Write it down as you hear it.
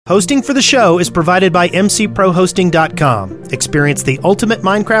Hosting for the show is provided by mcprohosting.com. Experience the ultimate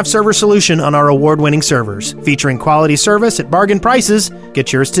Minecraft server solution on our award-winning servers. Featuring quality service at bargain prices.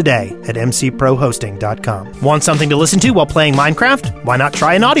 Get yours today at mcprohosting.com. Want something to listen to while playing Minecraft? Why not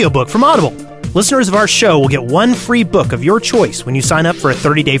try an audiobook from Audible? Listeners of our show will get one free book of your choice when you sign up for a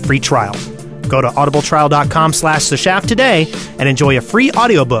 30-day free trial. Go to audibletrial.com/theshaft today and enjoy a free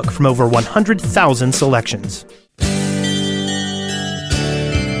audiobook from over 100,000 selections.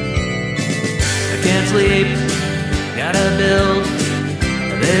 Can't sleep, gotta build.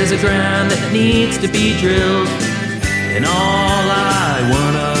 There's a ground that needs to be drilled, and all I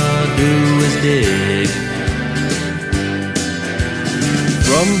wanna do is dig.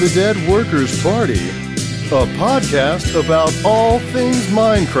 From the Dead Workers Party, a podcast about all things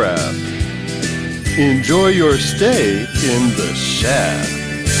Minecraft. Enjoy your stay in the Shaft.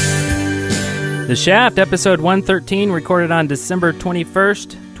 The Shaft, episode 113, recorded on December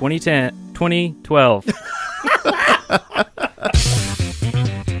 21st, 2012.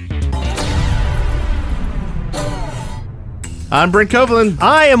 I'm Brent Copeland.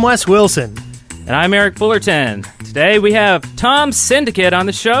 I am Wes Wilson. And I'm Eric Fullerton. Today we have Tom Syndicate on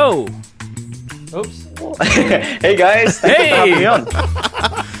the show. Oops. Hey guys. Hey!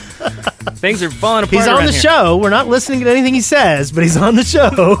 Things are falling apart. He's on the here. show. We're not listening to anything he says, but he's on the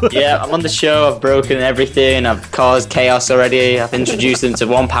show. Yeah, I'm on the show. I've broken everything. I've caused chaos already. I've introduced them to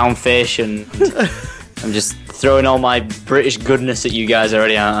 1 pound fish, and I'm just throwing all my British goodness at you guys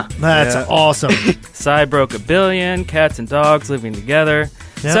already, aren't I? That's awesome. Cy broke 1 billion, cats and dogs living together.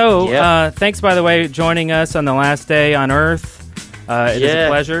 Yep. So, thanks, by the way, joining us on the last day on Earth. It is a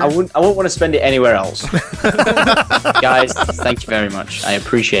pleasure. I wouldn't want to spend it anywhere else. Guys, thank you very much. I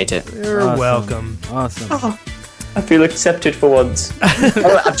appreciate it. You're welcome. Awesome. Oh, I feel accepted for once.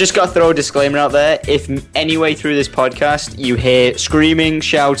 I've just got to throw a disclaimer out there. If any way through this podcast you hear screaming,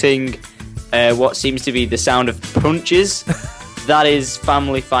 shouting, what seems to be the sound of punches, that is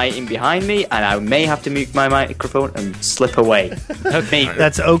family fighting behind me, and I may have to mute my microphone and slip away. Okay.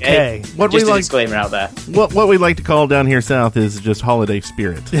 That's okay. What Just we a like, disclaimer out there. what we like to call down here south is just holiday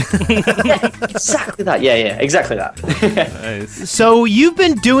spirit. Exactly that. Yeah, exactly that. Nice. So you've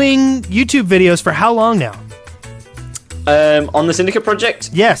been doing YouTube videos for how long now? On the Syndicate project?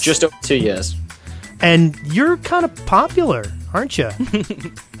 Yes. Just over 2 years. And you're kind of popular, aren't you?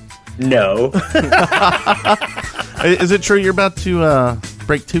 No. Is it true you're about to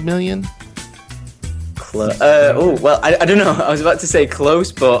break 2 million? I don't know. I was about to say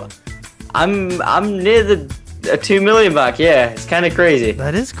close, but I'm near the 2 million mark. Yeah, it's kind of crazy.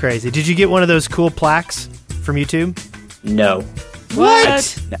 That is crazy. Did you get one of those cool plaques from YouTube? No.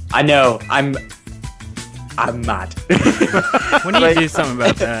 What? No, I know. I'm mad. We need to do something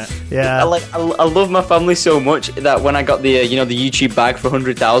about that. Yeah. I love my family so much that when I got the the YouTube bag for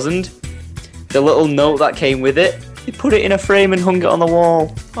 100,000, the little note that came with it, they put it in a frame and hung it on the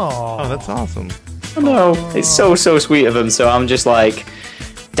wall. Oh, that's awesome. I know. It's so sweet of them. So I'm just like,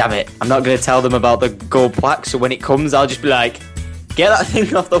 damn it, I'm not going to tell them about the gold plaque. So when it comes, I'll just be like, get that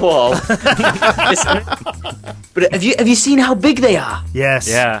thing off the wall. But have you seen how big they are? Yes.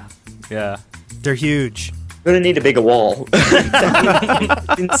 Yeah. They're huge. I'm going to need a bigger wall.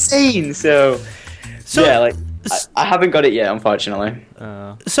 It's insane. So yeah, like I haven't got it yet, unfortunately.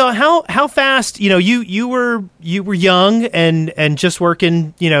 So how fast? You were young and just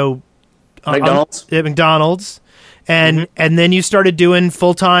working. McDonald's. At McDonald's, and then you started doing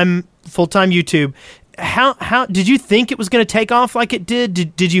full time YouTube. How did you think it was going to take off like it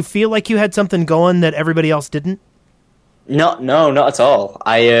did? Did you feel like you had something going that everybody else didn't? No, not at all.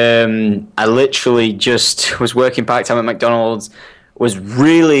 I literally just was working part-time at McDonald's, was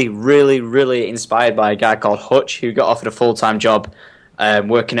really, really, really inspired by a guy called Hutch who got offered a full-time job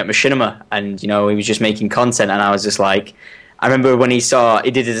working at Machinima, and, he was just making content, and I was just like, I remember when he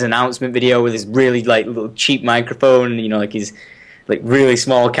did his announcement video with his really, little cheap microphone, his, really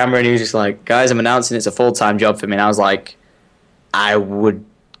small camera, and he was just like, guys, I'm announcing it's a full-time job for me, and I was like, I would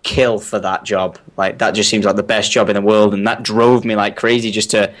kill for that job. That just seems like the best job in the world, and that drove me like crazy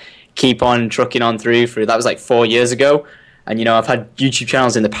just to keep on trucking on through. That was 4 years ago, and I've had YouTube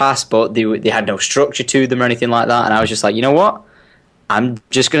channels in the past, but they had no structure to them or anything like that, and I was just like, you know what, I'm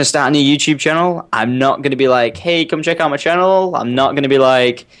just going to start a new YouTube channel. I'm not going to be like, hey, come check out my channel. I'm not going to be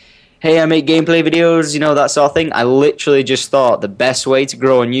like, hey, I make gameplay videos, that sort of thing. I literally just thought the best way to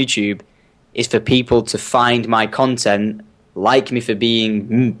grow on YouTube is for people to find my content, like me for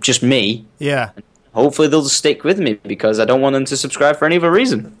being just me. Yeah. Hopefully they'll stick with me because I don't want them to subscribe for any other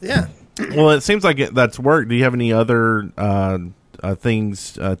reason. Yeah. Well, it seems like that's worked. Do you have any other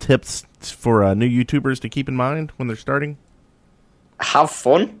tips for new YouTubers to keep in mind when they're starting? have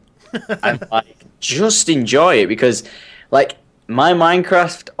fun and like just enjoy it, because like my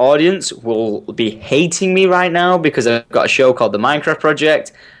Minecraft audience will be hating me right now because I've got a show called The Minecraft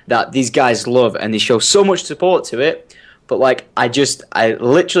Project that these guys love and they show so much support to it. But like I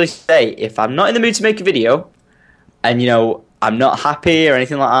literally say, if I'm not in the mood to make a video and I'm not happy or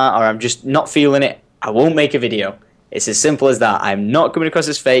anything like that, or I'm just not feeling it, I won't make a video. It's as simple as that. I'm not coming across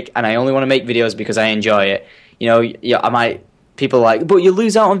as fake, and I only want to make videos because I enjoy it. People are like, but you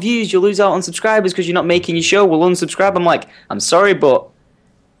lose out on views, you lose out on subscribers because you're not making your show. We'll unsubscribe. I'm like, I'm sorry, but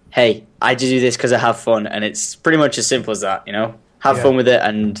hey, I just do this because I have fun, and it's pretty much as simple as that. Have fun with it,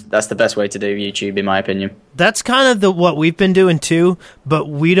 and that's the best way to do YouTube, in my opinion. That's kind of what we've been doing too, but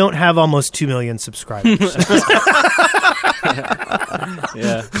we don't have almost 2 million subscribers.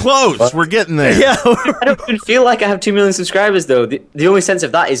 Yeah, close. We're getting there. Yeah, I don't even feel like I have 2 million subscribers though. The only sense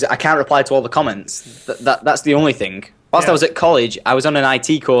of that is I can't reply to all the comments. That's the only thing. Whilst I was at college, I was on an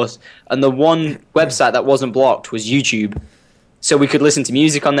IT course, and the one website that wasn't blocked was YouTube. So we could listen to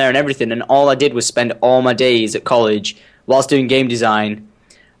music on there and everything, and all I did was spend all my days at college whilst doing game design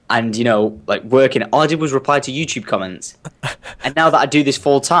and, like working. All I did was reply to YouTube comments. And now that I do this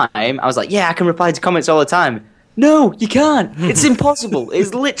full time, I was like, yeah, I can reply to comments all the time. No, you can't. It's impossible.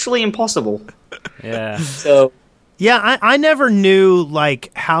 It's literally impossible. Yeah. So... yeah, I never knew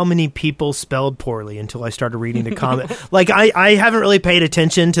like how many people spelled poorly until I started reading the comment. Like I haven't really paid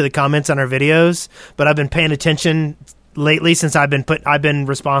attention to the comments on our videos, but I've been paying attention lately since I've been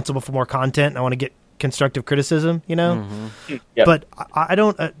responsible for more content. I want to get constructive criticism, Mm-hmm. Yep. But I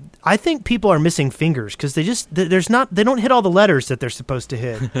don't. I think people are missing fingers because they don't hit all the letters that they're supposed to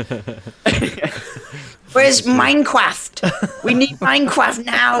hit. Where's Minecraft? We need Minecraft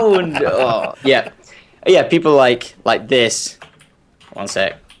now. And yeah, people like this. One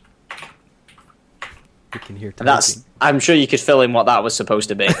sec. You can hear typing. I'm sure you could fill in what that was supposed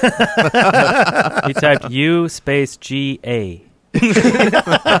to be. You typed U space GA.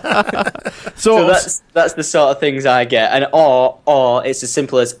 So that's the sort of things I get, and or it's as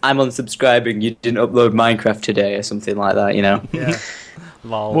simple as I'm unsubscribing. You didn't upload Minecraft today, or something like that. Yeah.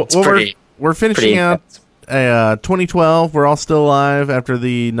 Lol. We're finishing out 2012. We're all still alive after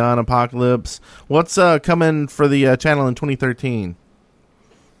the non-apocalypse. What's coming for the channel in 2013?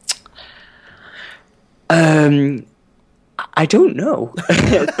 I don't know.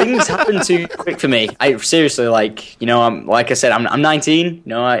 Things happen too quick for me. I seriously, I'm 19.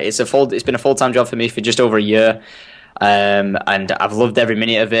 It's been a full-time job for me for just over a year, and I've loved every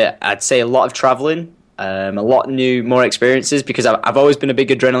minute of it. I'd say a lot of traveling, a lot more experiences, because I've always been a big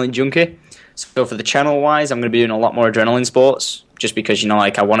adrenaline junkie. So for the channel-wise, I'm going to be doing a lot more adrenaline sports, just because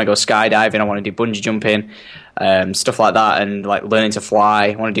I want to go skydiving, I want to do bungee jumping, stuff like that, and like learning to fly.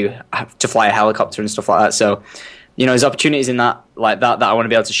 I want to fly a helicopter and stuff like that. So. There's opportunities in that I want to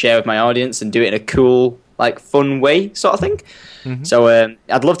be able to share with my audience and do it in a cool, fun way, sort of thing. Mm-hmm. So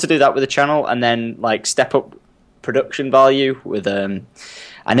I'd love to do that with the channel, and then step up production value with.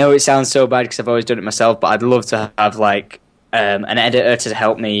 I know it sounds so bad because I've always done it myself, but I'd love to have an editor to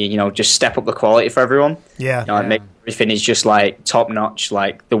help me, just step up the quality for everyone. Yeah, make everything is just top notch,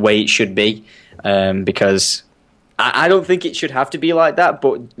 the way it should be, because. I don't think it should have to be like that,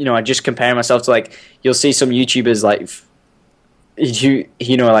 but I just compare myself to you'll see some YouTubers you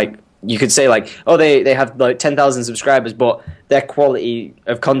could say they have 10,000 subscribers, but their quality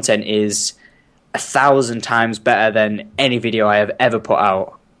of content is 1,000 times better than any video I have ever put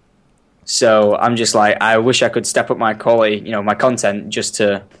out. So I'm just I wish I could step up my quality, my content, just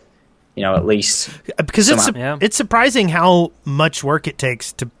to at least, because it's surprising how much work it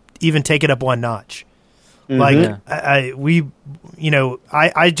takes to even take it up one notch. I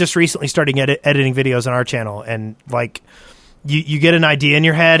just recently started editing videos on our channel, and you get an idea in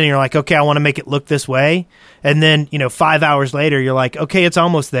your head and you're like, okay, I want to make it look this way, and then 5 hours later you're like, okay, it's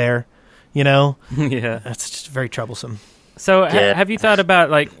almost there. Yeah, that's just very troublesome. So have you thought about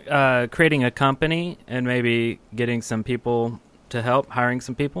creating a company and maybe getting some people to help, hiring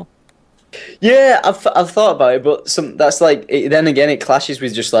some people? Yeah, I've thought about it, but that's then again it clashes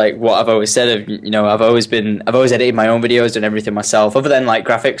with just what I've always said of I've always edited my own videos, done everything myself, other than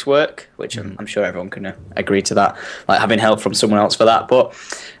graphics work, which I'm sure everyone can agree to that, having help from someone else for that. But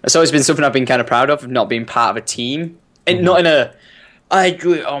it's always been something I've been kind of proud of not being part of a team, and not in a I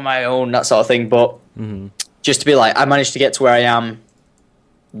do it on my own, that sort of thing, but just to be I managed to get to where I am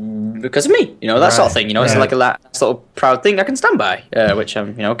because of me, that sort of thing. It's a nice little proud thing I can stand by, which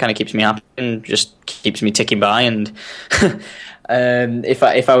kind of keeps me happy and just keeps me ticking by. And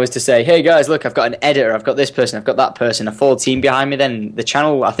if I was to say, hey guys, look, I've got an editor, I've got this person, I've got that person, a full team behind me, then the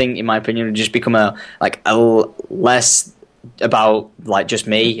channel, I think, in my opinion, would just become a less about like just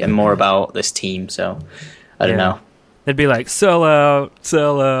me and more about this team. So I don't know. They'd be like, sell out.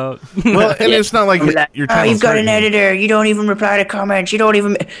 Well, and it's not like you're you've got an editor. You don't even reply to comments. You don't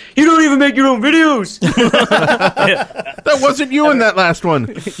even make your own videos. That wasn't you in that last one.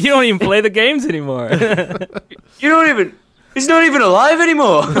 You don't even play the games anymore. It's not even alive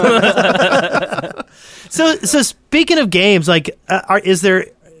anymore. So speaking of games, like,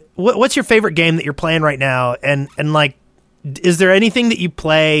 what's your favorite game that you're playing right now? And like, is there anything that you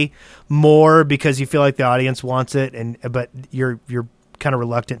play more because you feel like the audience wants it, but you're kind of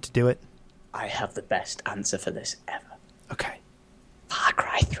reluctant to do it? I have the best answer for this ever. Okay. Far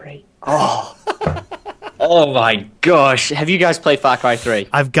Cry 3. Oh. Oh my gosh. Have you guys played Far Cry 3?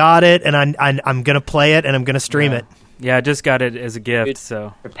 I've got it, and I'm going to play it, and I'm going to stream it. Yeah, I just got it as a gift,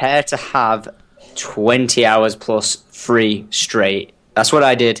 so. Prepare to have 20 hours plus free straight. That's what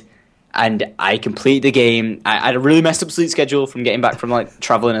I did. And I completed the game. I had a really messed up sleep schedule from getting back from like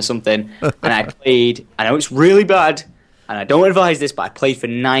traveling or something. And I played. I know it's really bad, and I don't advise this, but I played for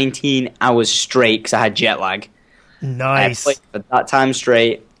 19 hours straight because I had jet lag. Nice. I played for that time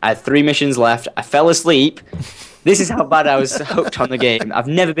straight. I had 3 missions left. I fell asleep. This is how bad I was hooked on the game. I've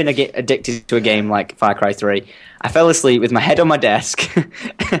never been addicted to a game like Far Cry 3. I fell asleep with my head on my desk,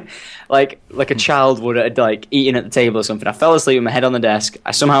 like a child would at like eating at the table or something. I fell asleep with my head on the desk.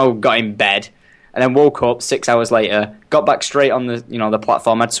 I somehow got in bed, and then woke up 6 hours later. Got back straight on the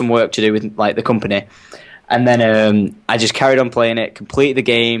platform. Had some work to do with like the company, and then I just carried on playing it. Completed the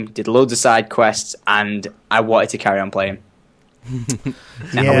game. Did loads of side quests, and I wanted to carry on playing.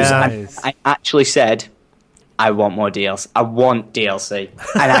 I actually said, I want more DLC. I want DLC.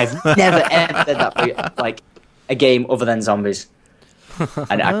 And I've never ever said that for like a game other than zombies.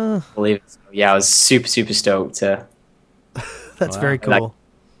 And I can't believe it. So, yeah, I was super, super stoked to. That's very cool.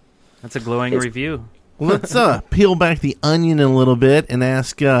 That's a glowing review. Let's peel back the onion a little bit and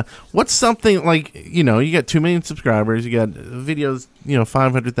ask, what's something like, you got 2 million subscribers, you got videos,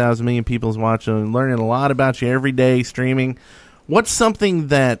 500,000 million people's watching and learning a lot about you every day, streaming. What's something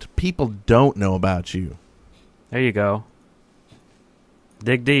that people don't know about you? There you go.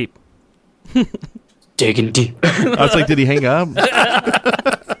 Dig deep. Digging deep. I was like, did he hang up?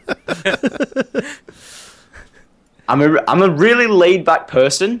 I'm a really laid back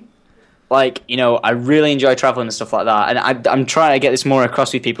person. Like, I really enjoy traveling and stuff like that. And I'm trying to get this more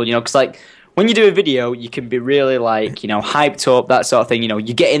across with people, because like when you do a video, you can be really like, hyped up, that sort of thing. You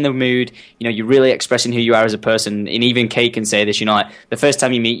get in the mood, you're really expressing who you are as a person. And even Kate can say this, like the first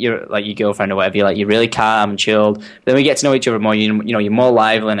time you meet your girlfriend or whatever, you're really calm and chilled. But then we get to know each other more, you're more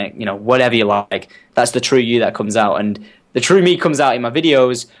lively and whatever you like. That's the true you that comes out. And the true me comes out in my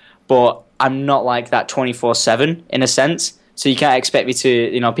videos, but I'm not like that 24/7 in a sense. So you can't expect me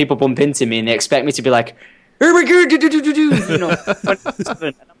to, people bump into me and they expect me to be like, oh my god,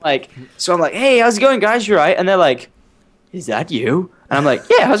 and I'm like, hey, how's it going, guys? You right? And they're like, is that you? And I'm like,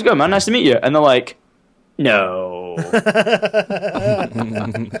 yeah, how's it going, man? Nice to meet you. And they're like, no.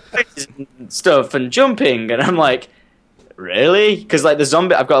 Stuff and jumping. And I'm like, really? Because like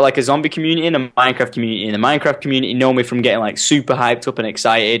I've got like a zombie community and a Minecraft community. And the Minecraft community know me from getting like super hyped up and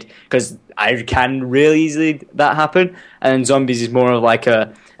excited because I can really easily that happen. And then zombies is more of like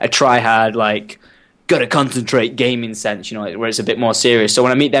a try hard, like gotta concentrate gaming sense, where it's a bit more serious. So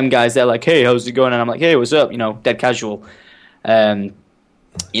when I meet them guys, they're like, hey, how's it going? And I'm like, hey, what's up? Dead casual. They're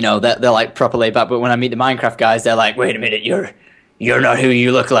like proper laid back. But when I meet the Minecraft guys, they're like, wait a minute, you're not who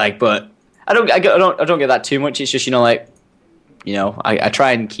you look like. But I don't get that too much. It's just I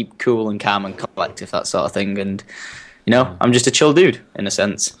try and keep cool and calm and collective, that sort of thing. And I'm just a chill dude in a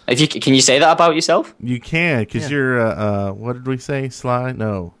sense. Can you say that about yourself? You can, because you're what did we say? Sly?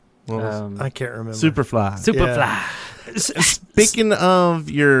 No. I can't remember. Superfly. Yeah. Speaking of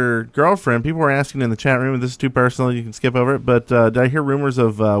your girlfriend, people were asking in the chat room, and this is too personal, you can skip over it, but did I hear rumors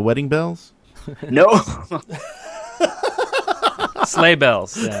of wedding bells? No. Sleigh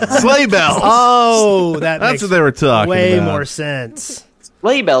bells. Yeah. Sleigh bells. Oh, that's what they were talking way about. more sense.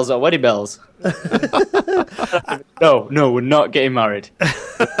 Sleigh bells or wedding bells? No, we're not getting married.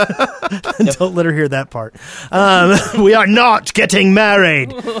 Don't let her hear that part. We are not getting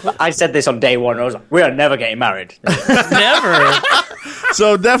married. I said this on day one. I was like, we are never getting married. Never.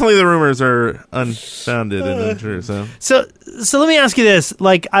 So definitely the rumors are unfounded and untrue. So let me ask you this.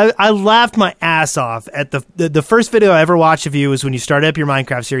 Like, I laughed my ass off at the first video I ever watched of you was when you started up your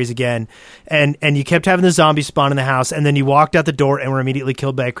Minecraft series again, and you kept having the zombie spawn in the house, and then you walked out the door and were immediately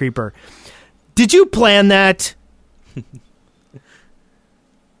killed by a creeper. Did you plan that?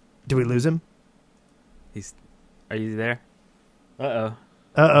 Did we lose him? Are you there? Uh-oh.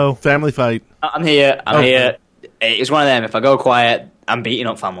 Uh-oh. Family fight. I'm here. I'm here. It's one of them. If I go quiet, I'm beating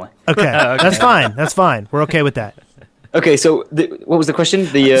up family. Okay, that's fine. That's fine. We're okay with that. Okay, so what was the question?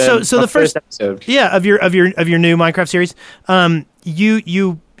 So the first episode. Yeah, of your new Minecraft series.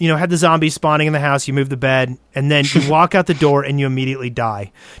 You had the zombies spawning in the house. You move the bed, and then you walk out the door, and you immediately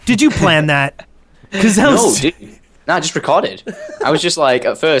die. Did you plan that? Because No, dude. No, I just recorded. I was just like,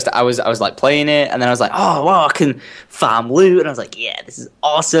 at first, I was like playing it, and then I was like, oh, wow, I can farm loot, and I was like, yeah, this is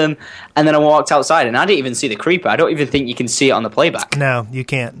awesome. And then I walked outside, and I didn't even see the creeper. I don't even think you can see it on the playback. No, you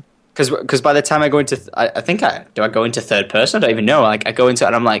can't. Because by the time I go into, do I go into third person? I don't even know. Like I go into it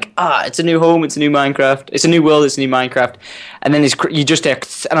and I'm like, it's a new home, it's a new Minecraft, it's a new world, it's a new Minecraft, and then you just hear,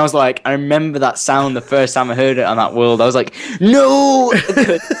 and I was like, I remember that sound the first time I heard it on that world. I was like, no,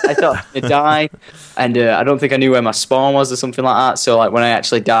 I thought I'd die, and I don't think I knew where my spawn was or something like that. So like when I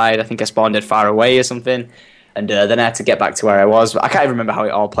actually died, I think I spawned it far away or something, and then I had to get back to where I was. I can't even remember how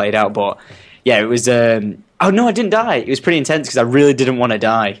it all played out, but yeah, it was. Oh no, I didn't die. It was pretty intense because I really didn't want to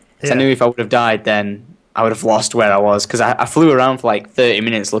die. Because I knew if I would have died, then I would have lost where I was. Because I flew around for like 30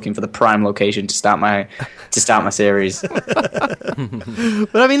 minutes looking for the prime location to start my series. But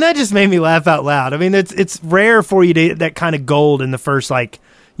I mean, that just made me laugh out loud. I mean, it's rare for you to get that kind of gold in the first minute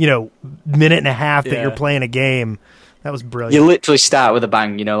and a half that you're playing a game. That was brilliant. You literally start with a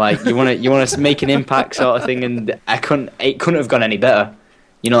bang. Like you want to make an impact sort of thing, and it couldn't have gone any better.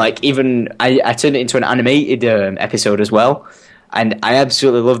 Like even I turned it into an animated episode as well. And I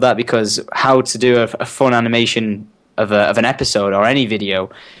absolutely love that because how to do a fun animation of an episode or any video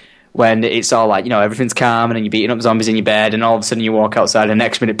when it's all like, everything's calm and then you're beating up zombies in your bed and all of a sudden you walk outside and the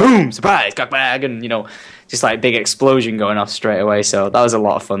next minute, boom, surprise, cockbag, and, just like big explosion going off straight away. So that was a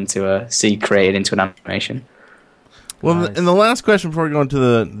lot of fun to see created into an animation. Well, nice. And the last question before we go into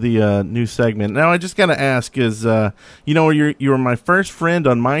the new segment. Now, I just got to ask is, you were my first friend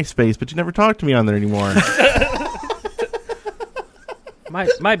on MySpace, but you never talk to me on there anymore.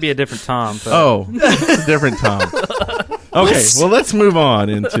 Might be a different Tom. But. Oh, it's a different Tom. Okay, well, let's move on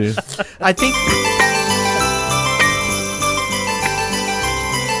into... I think...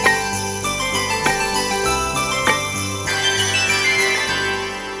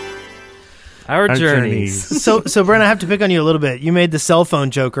 Our journeys. So, Brent, I have to pick on you a little bit. You made the cell phone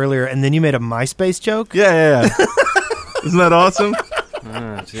joke earlier, and then you made a MySpace joke? Yeah. Isn't that awesome?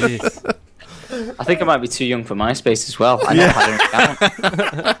 Oh, jeez. I think I might be too young for MySpace as well. I never had an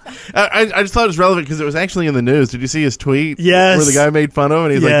account. I just thought it was relevant because it was actually in the news. Did you see his tweet? Yes. Where the guy made fun of him,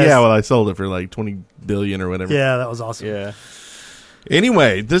 and he's like, yeah, well, I sold it for like $20 billion or whatever. Yeah, that was awesome. Yeah.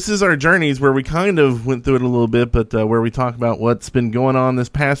 Anyway, this is our journeys where we kind of went through it a little bit, but where we talk about what's been going on this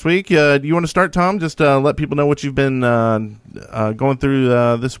past week. Do you want to start, Tom? Just let people know what you've been going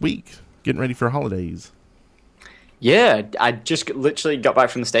through this week, getting ready for holidays. Yeah, I just literally got back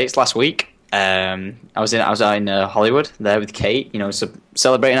from the States last week. I was out in Hollywood there with Kate,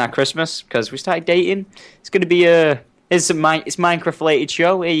 celebrating our Christmas because we started dating. It's going to be it's Minecraft related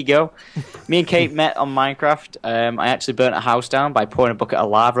show. Here you go. Me and Kate met on Minecraft. I actually burnt a house down by pouring a bucket of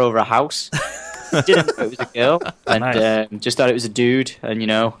lava over a house. Didn't know it was a girl, and Nice. Just thought it was a dude. And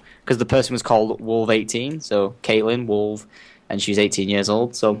because the person was called Wolve18, so Caitlin Wolve, and she's 18 years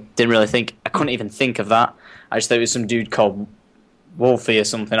old. So didn't really think. I couldn't even think of that. I just thought it was some dude called Wolfie or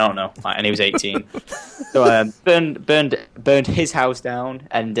something, I don't know, and he was 18. So burned his house down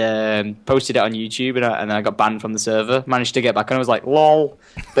and posted it on YouTube, and then I got banned from the server. Managed to get back, and I was like, lol,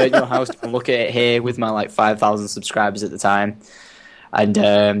 burnt your house down, look at it here with my 5,000 subscribers at the time. And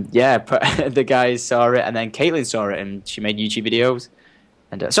the guys saw it, and then Caitlin saw it, and she made YouTube videos.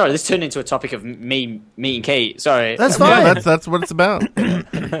 And sorry, this turned into a topic of me meeting Kate. Sorry, that's fine. Yeah, that's what it's about.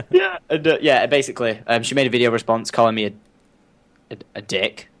 Basically, she made a video response calling me a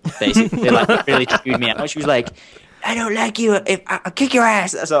dick, basically. It really chewed me out. She was like, I don't like you, I'll kick your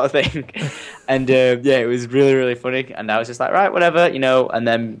ass, that sort of thing. And it was really, really funny. And I was just like, right, whatever, And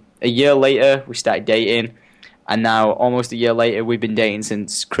then a year later, we started dating. And now, almost a year later, we've been dating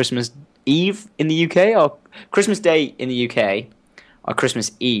since Christmas Eve in the UK, or Christmas Day in the UK, or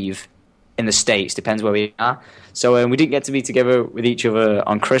Christmas Eve in the States, depends where we are. So we didn't get to be together with each other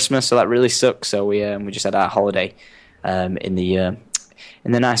on Christmas, so that really sucks. So we just had our holiday in the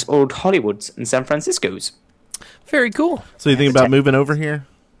nice old Hollywoods and San Francisco's. Very cool. So you think about moving over here?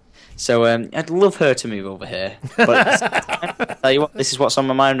 So I'd love her to move over here. But I'll tell you what, this is what's on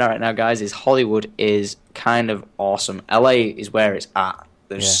my mind right now, guys, is Hollywood is kind of awesome. LA is where it's at.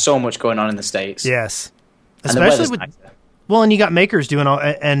 There's so much going on in the States. Yes. And the Especially weather's with... nice. Well, and you got makers doing all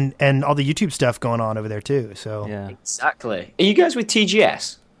and all the YouTube stuff going on over there too. So Yeah. Exactly. Are you guys with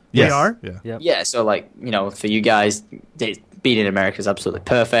TGS? We are. Yeah. Yep. Yeah, so for you guys, being in America is absolutely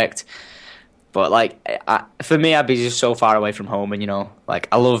perfect. But like, for me, I'd be just so far away from home, and like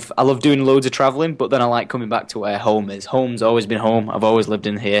I love doing loads of traveling, but then I like coming back to where home is. Home's always been home. I've always lived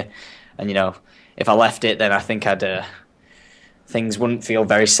in here, and if I left it, then I think things wouldn't feel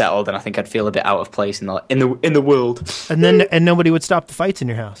very settled, and I think I'd feel a bit out of place in the world. And nobody would stop the fights in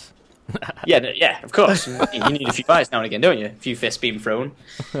your house. Yeah, of course. You need a few fights now and again, don't you? A few fists being thrown.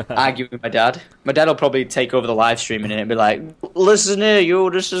 Arguing with my dad. My dad will probably take over the live streaming and be like, "Listen here,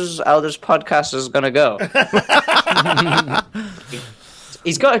 this is how this podcast is gonna go."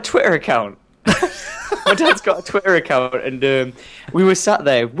 He's got a Twitter account. My dad's got a Twitter account, and we were sat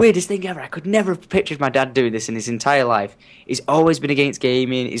there. Weirdest thing ever. I could never have pictured my dad doing this in his entire life. He's always been against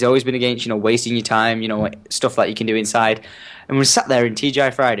gaming. He's always been against, wasting your time, stuff that you can do inside. And we sat there in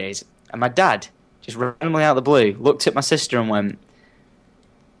TGI Fridays, and my dad, just randomly out of the blue, looked at my sister and went,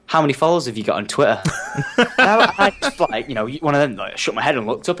 "How many followers have you got on Twitter?" I just one of them, shook my head and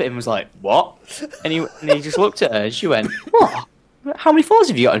looked up at him and was like, "What?" And he just looked at her, and she went, "What? How many followers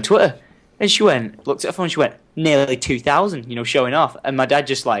have you got on Twitter?" And she looked at her phone, and she went, "Nearly 2,000, showing off." And my dad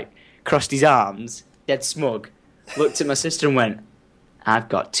just, crossed his arms, dead smug, looked at my sister and went, "I've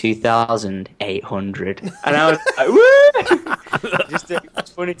got 2,800. And I was like, "Woo!"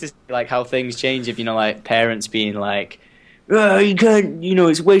 It's funny to see, how things change if, parents being like, "Oh, you can't,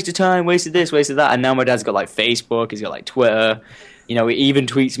 it's a waste of time, wasted this, wasted that." And now my dad's got, Facebook, he's got, Twitter. He even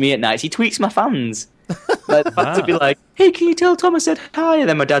tweets me at nights. He tweets my fans. The fans would be like, "Hey, can you tell Tom I said hi?" And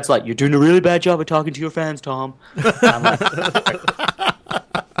then my dad's like, "You're doing a really bad job of talking to your fans, Tom." And I'm like,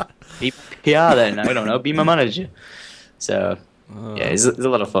 be PR then, I don't know, be my manager. So, yeah, it's a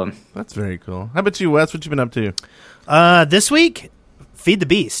lot of fun. That's very cool. How about you, Wes? What you been up to? This week, Feed the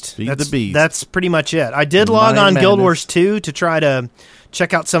Beast. The Beast. That's pretty much it. I did log on Guild Wars 2 to try to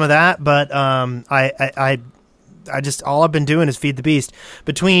check out some of that, but I just, all I've been doing is Feed the Beast.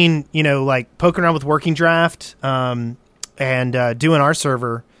 Between, poking around with Working Draft and doing our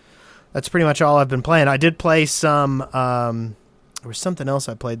server, that's pretty much all I've been playing. I did play some, there was something else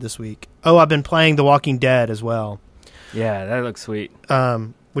I played this week. Oh, I've been playing The Walking Dead as well. Yeah, that looks sweet.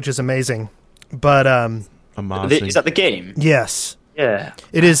 Which is amazing. But is that the game? Yes. Yeah.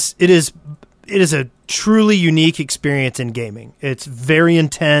 It is a truly unique experience in gaming. It's very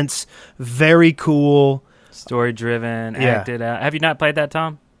intense, very cool, story driven, acted out. Have you not played that,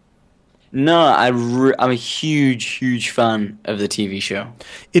 Tom? No, I'm a huge fan of the TV show.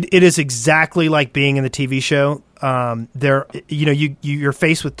 It is exactly like being in the TV show. You're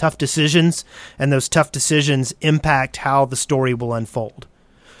faced with tough decisions, and those tough decisions impact how the story will unfold.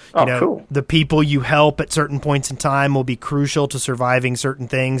 Cool. The people you help at certain points in time will be crucial to surviving certain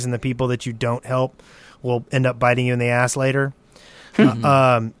things, and the people that you don't help will end up biting you in the ass later.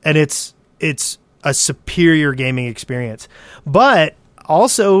 And it's a superior gaming experience. But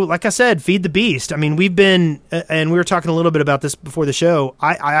also, like I said, Feed the Beast. I mean, we've been, and we were talking a little bit about this before the show,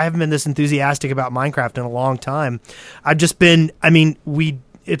 I haven't been this enthusiastic about Minecraft in a long time. I've just been,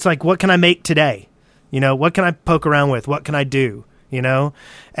 it's like, what can I make today? What can I poke around with? What can I do?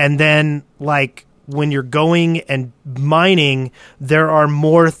 And then, when you're going and mining, there are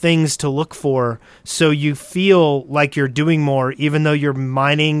more things to look for, so you feel like you're doing more, even though you're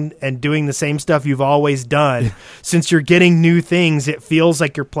mining and doing the same stuff you've always done. Since you're getting new things, it feels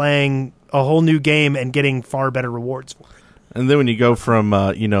like you're playing a whole new game and getting far better rewards for it. And then when you go from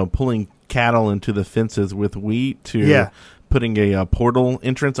pulling cattle into the fences with wheat to putting a portal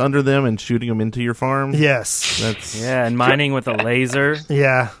entrance under them and shooting them into your farm. Yes. And mining with a laser.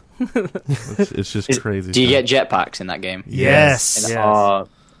 Yeah. It's just crazy. Do you get jetpacks in that game? Yes.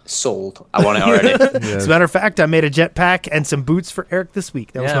 Sold. I want it already. As a matter of fact, I made a jetpack and some boots for Eric this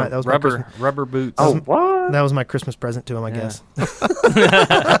week. That was rubber boots. What? That was my Christmas present to him, I guess.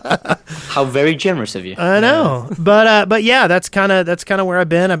 How very generous of you. I know, but yeah, that's kind of where I've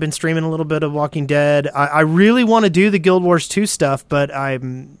been. I've been streaming a little bit of Walking Dead. I really want to do the Guild Wars 2 stuff, but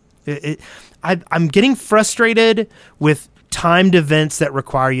I'm getting frustrated with timed events that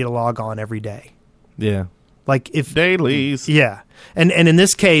require you to log on every day. Yeah. If dailies. Yeah. And in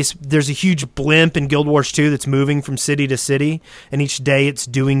this case, there's a huge blimp in Guild Wars 2 that's moving from city to city, and each day it's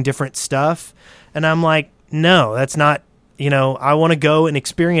doing different stuff. And I'm like, no, that's not, I want to go and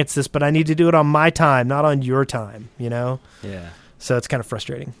experience this, but I need to do it on my time, not on your time, Yeah. So it's kind of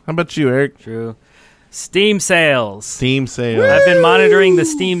frustrating. How about you, Eric? True. Steam sales. Woo! I've been monitoring the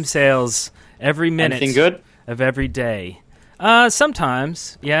Steam sales every minute. Anything good? Of every day.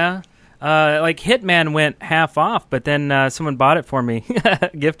 Sometimes, yeah. Hitman went half off, but then someone bought it for me,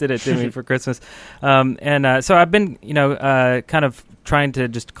 gifted it to me for Christmas. So I've been, kind of trying to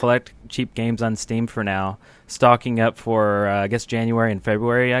just collect cheap games on Steam for now, stocking up for I guess January and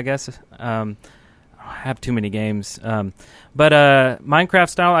February. I guess I have too many games, but Minecraft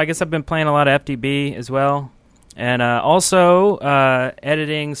style. I guess I've been playing a lot of FTB as well, and also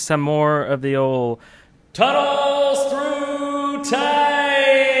editing some more of the old Tunnels Through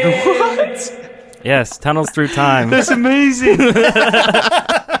Time. What? Yes, Tunnels Through Time. That's amazing.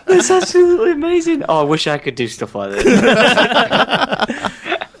 That's absolutely amazing. Oh, I wish I could do stuff like this.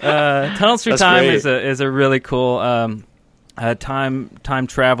 Tunnels Through That's Time great. is a really cool time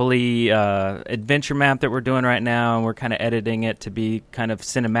travel-y adventure map that we're doing right now, and we're kind of editing it to be kind of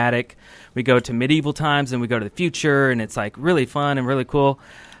cinematic. We go to medieval times and we go to the future, and it's like really fun and really cool.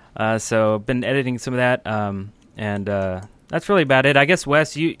 So I've been editing some of that, and that's really about it. I guess,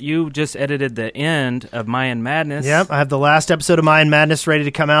 Wes, you just edited the end of Mayan Madness. Yep, I have the last episode of Mayan Madness ready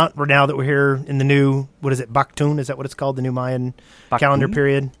to come out. Now that we're here in the new, what is it, Baktun? Is that what it's called, the new Mayan calendar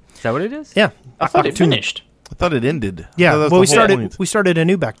period? Is that what it is? Yeah. I thought it finished. I thought it ended. Yeah, That's well, the whole point. we started a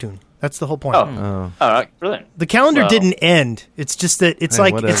new Baktun. That's the whole point. Oh, all right, brilliant. The calendar Well- didn't end. It's just that it's Hey,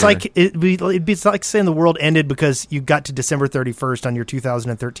 like whatever. it'd be like saying the world ended because you got to December 31st on your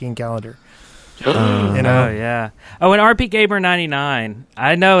 2013 calendar. You know? Oh yeah. Oh, and RP Gamer 99.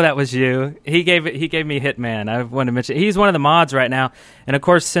 I know that was you. He gave me Hitman. I want to mention he's one of the mods right now. And of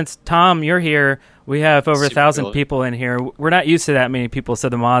course, since Tom, you're here, we have over Super 1,000 cool. people in here. We're not used to that many people, so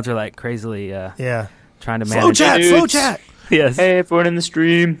the mods are like crazily Yeah. trying to Flow manage. chat, Dudes. flow chat. Yes. Hey, everyone in the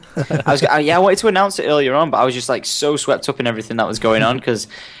stream. I wanted to announce it earlier on, but I was just like so swept up in everything that was going on because,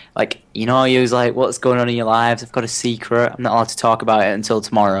 like, you know, you was like, what's going on in your lives? I've got a secret. I'm not allowed to talk about it until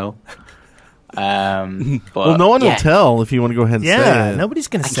tomorrow. But, Well, no one yeah. will tell if you want to go ahead and Yeah, say it. nobody's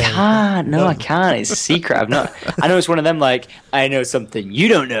going to say it. I can't. It's a secret. I'm not. I know it's one of them. Like, I know something you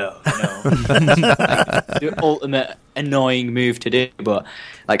don't know. The ultimate annoying move to do, but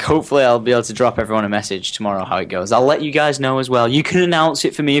like, hopefully, I'll be able to drop everyone a message tomorrow how it goes. I'll let you guys know as well. You can announce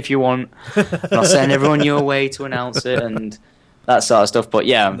it for me if you want, and I'll send everyone your way to announce it and that sort of stuff. But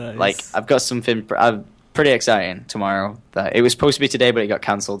yeah, Nice. like, I've got something. Pretty exciting tomorrow. That it was supposed to be today, but it got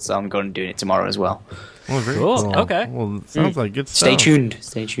cancelled, so I'm going to do it tomorrow as well. Well, very Cool. Okay. Well, it sounds like good stuff. Stay tuned.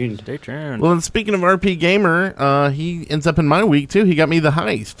 Stay tuned. Stay tuned. Well, and speaking of RP Gamer, he ends up in my week too. He got me the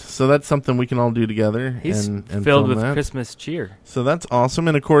heist, so that's something we can all do together. He's and filled film with that. Christmas cheer. So that's awesome,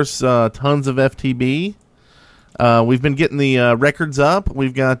 and of course, tons of FTB. We've been getting the records up.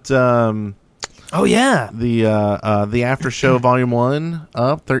 We've got Oh, yeah. the after show volume 1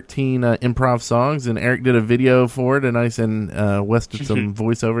 up, 13 improv songs, and Eric did a video for it, and Wes did some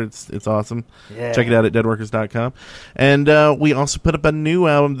voiceover. It's awesome. Yeah. Check it out at deadworkers.com. And we also put up a new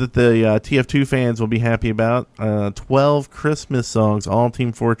album that the TF2 fans will be happy about. 12 Christmas songs, all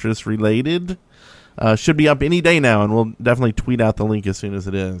Team Fortress related. Should be up any day now, and we'll definitely tweet out the link as soon as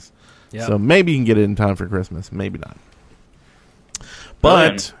it is. Yep. So maybe you can get it in time for Christmas, maybe not. But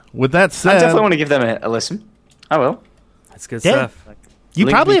Brilliant. with that I said, definitely want to give them a listen. I will. That's good Yeah. stuff. You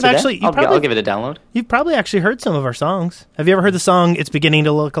Link probably me have to them. actually. I'll give it a download. You've probably actually heard some of our songs. Have you ever heard the song "It's Beginning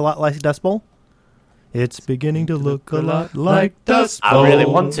to Look a Lot Like Dust Bowl"? It's beginning to look a lot like Dust Bowl. I really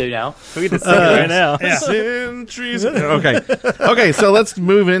want to now. We can sing it right now. Centuries. Okay, so let's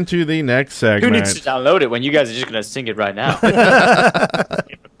move into the next segment. Who needs to download it when you guys are just going to sing it right now?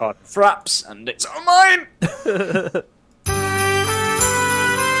 Fraps, and it's all mine.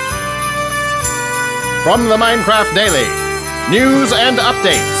 From the Minecraft Daily, news and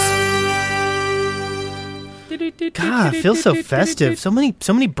updates. God, it feels so festive. So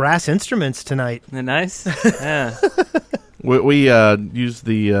many brass instruments tonight. Isn't it nice? Yeah. We used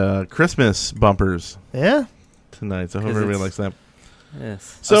the Christmas bumpers Yeah. tonight, so I hope 'Cause everybody it's- likes that.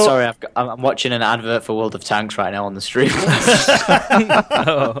 Yes. So I'm sorry, I'm watching an advert for World of Tanks right now on the stream.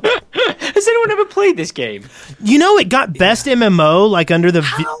 Oh. Has anyone ever played this game? You know, it got best MMO like under the.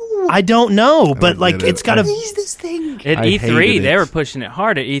 I don't know, but don't like get it. it's got a. Is this thing? At I E3, hated they it. were pushing it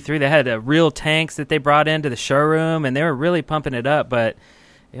hard at E3. They had real tanks that they brought into the showroom, and they were really pumping it up, but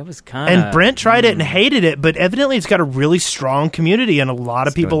it was kind of... And Brent tried it and hated it, but evidently it's got a really strong community and a lot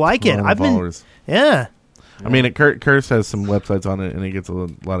of people like it. I've been. Followers. Yeah. I mean, Curse has some websites on it, and it gets a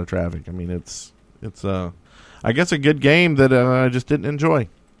lot of traffic. I mean, it's I guess a good game that I just didn't enjoy.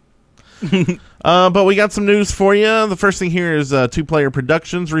 But we got some news for you. The first thing here is Two Player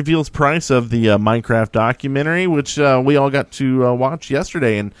Productions reveals price of the Minecraft documentary, which we all got to watch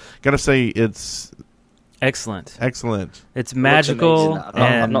yesterday, and gotta say it's Excellent. excellent. It's It looks magical, amazing.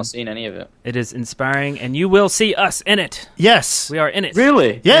 I've and not seen any of it. it is inspiring, and you will see us in it. Yes. We are in it.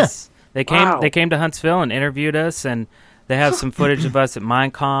 Really? Yeah. Yes. They came. Wow. They came to Huntsville and interviewed us, and they have some footage of us at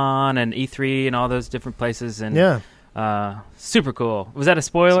Minecon and E3 and all those different places. And Yeah. Super cool. Was that a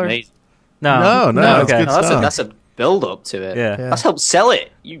spoiler? Amazing. No, it's Okay. good stuff. That's a build up to it. Yeah. Let's help sell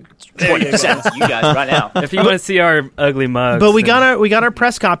it. You 20% to you guys right now. If you want to see our ugly mugs. But we got our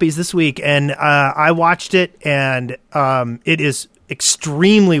press copies this week, and I watched it, and it is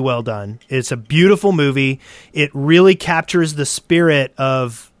extremely well done. It's a beautiful movie. It really captures the spirit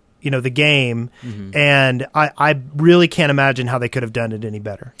of the game, and I really can't imagine how they could have done it any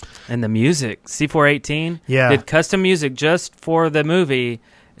better. And the music, C418, did custom music just for the movie.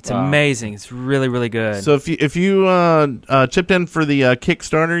 It's amazing. It's really, really good. So if you chipped in for the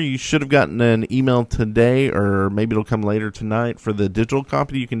Kickstarter, you should have gotten an email today, or maybe it'll come later tonight for the digital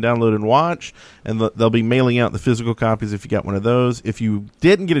copy you can download and watch, and they'll be mailing out the physical copies if you got one of those. If you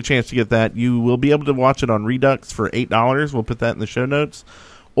didn't get a chance to get that, you will be able to watch it on Redux for $8. We'll put that in the show notes.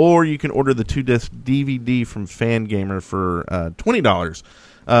 Or you can order the 2-disc DVD from Fangamer for $20.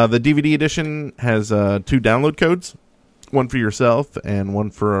 The DVD edition has 2 download codes. One for yourself and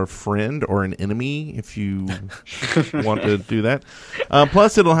one for a friend or an enemy if you want to do that.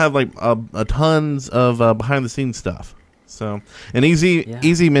 Plus, it'll have like tons of behind the scenes stuff. So, and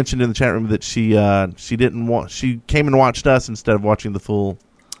Easy mentioned in the chat room that she came and watched us instead of watching the full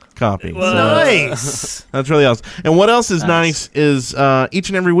copy. Well, nice. That's really awesome. And what else is nice is each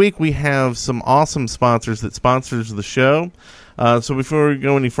and every week we have some awesome sponsors that sponsors the show. So before we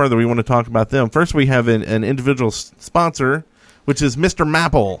go any further, we want to talk about them. First, we have an individual sponsor, which is Mr.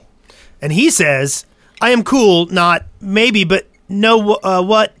 Mapple. And he says, I am cool, not maybe, but no,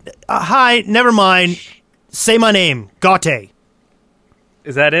 what? Hi, never mind. Say my name, Gaute.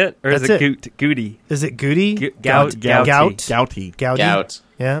 Is that it? Or That's is it it. Goody? Is it Goody? Gout. Gouty. Gout.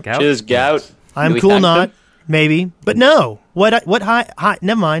 Yeah. Gout? Cheers, gout. I'm Louis cool, Hampton. not maybe, but no. What? Hi.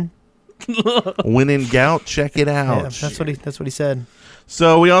 Never mind. When in gout, check it out. Yeah, that's what he said.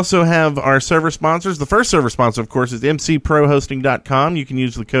 So we also have our server sponsors. The first server sponsor, of course, is mcprohosting.com. You can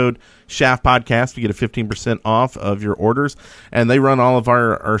use the code SHAFTPODCAST to get a 15% off of your orders. And they run all of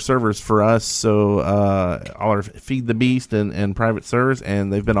our servers for us, so all our Feed the Beast and private servers,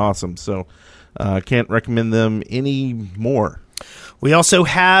 and they've been awesome. So can't recommend them any more. We also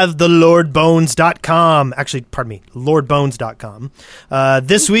have the LordBones.com. Actually, pardon me, LordBones.com.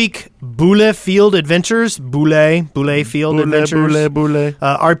 This week, Boule Field Adventures. Boule Field Adventures. Boule.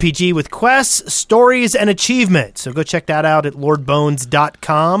 RPG with quests, stories, and achievements. So go check that out at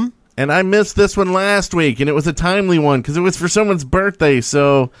LordBones.com. And I missed this one last week, and it was a timely one because it was for someone's birthday.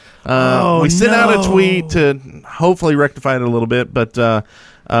 So we sent out a tweet to hopefully rectify it a little bit, but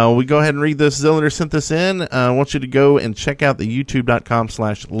we go ahead and read this. Zillander sent this in. I want you to go and check out the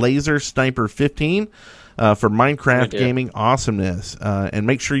youtube.com/lasersniper15 for Minecraft gaming awesomeness. And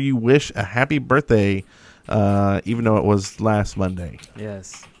make sure you wish a happy birthday, even though it was last Monday.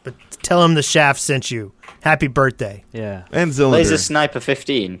 Yes. But tell him the Shaft sent you. Happy birthday. Yeah. And Zillander. Laser Sniper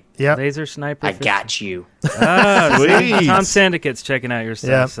 15. Yep. Laser Sniper. I got you. Ah, Sweet. Tom Syndicate's checking out your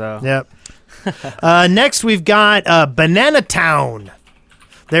stuff. Yep. So. Yep. Next, we've got Banana Town.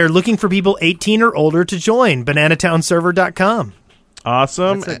 They're looking for people 18 or older to join. BananaTownServer.com.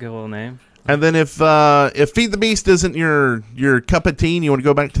 Awesome. That's a good little name. And then if Feed the Beast isn't your cup of tea and you want to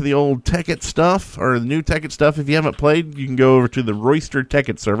go back to the old Tekkit stuff or the new Tekkit stuff, if you haven't played, you can go over to the Royster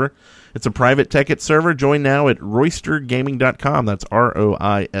Tekkit server. It's a private Tekkit server. Join now at roystergaming.com. That's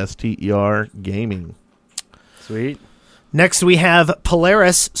ROISTER gaming. Sweet. Next, we have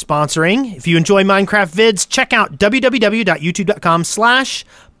Polaris sponsoring. If you enjoy Minecraft vids, check out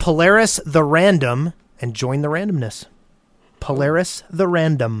www.youtube.com/PolarisTheRandom and join the randomness. Polaris the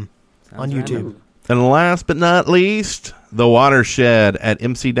Random on YouTube. random. And last but not least, The Watershed at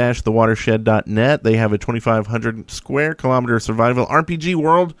mc-thewatershed.net. They have a 2,500 square kilometer survival RPG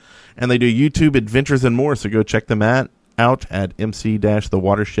world, and they do YouTube adventures and more, so go check them out at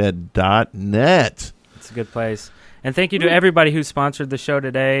mc-thewatershed.net. It's a good place. And thank you to everybody who sponsored the show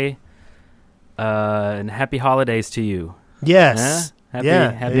today. And happy holidays to you. Yes. Happy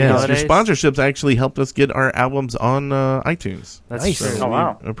Your holidays. sponsorships actually helped us get our albums on iTunes. That's Nice. true. Oh,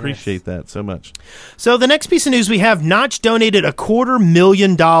 wow. We appreciate that so much. So the next piece of news we have, Notch donated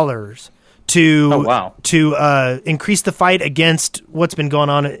 $250,000 to increase the fight against what's been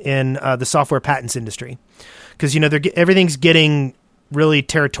going on in the software patents industry. Because, everything's getting really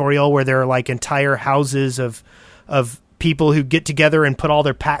territorial, where there are like entire houses of people who get together and put all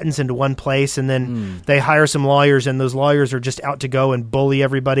their patents into one place, and then they hire some lawyers, and those lawyers are just out to go and bully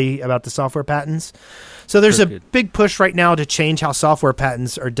everybody about the software patents. So there's a big push right now to change how software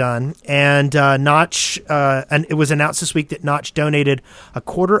patents are done. And Notch, and it was announced this week that Notch donated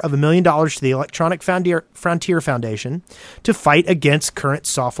 $250,000 to the Electronic Frontier Foundation to fight against current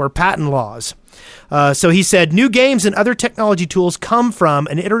software patent laws. So he said, new games and other technology tools come from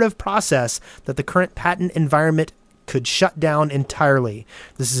an iterative process that the current patent environment could shut down entirely.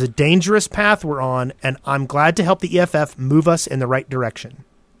 This is a dangerous path we're on, and I'm glad to help the EFF move us in the right direction.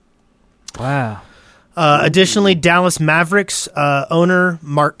 Wow. Additionally, Dallas Mavericks owner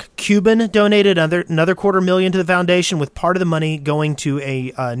Mark Cuban donated another $250,000 to the foundation, with part of the money going to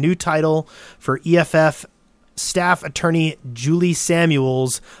a new title for EFF staff attorney Julie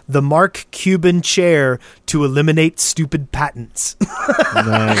Samuels, the Mark Cuban chair to eliminate stupid patents.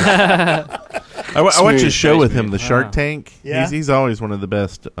 Nice. I watched a show with him, the Shark Tank. Yeah. He's always one of the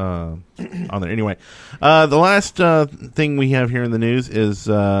best on there. Anyway, the last thing we have here in the news is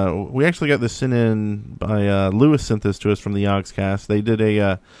we actually got this sent in by Lewis sent this to us from the Yogscast. They did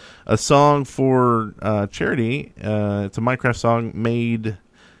a song for charity. It's a Minecraft song made,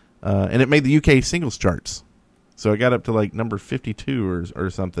 and it made the UK singles charts. So it got up to like number 52 or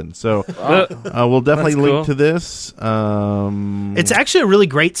something. So we'll definitely link to this. It's actually a really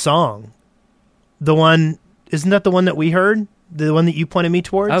great song. Isn't that the one that we heard? The one that you pointed me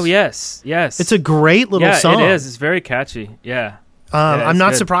towards? Oh, yes. It's a great little song. Yeah, it is. It's very catchy. Yeah. I'm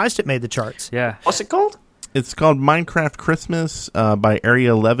not surprised it made the charts. Yeah. What's it called? It's called Minecraft Christmas by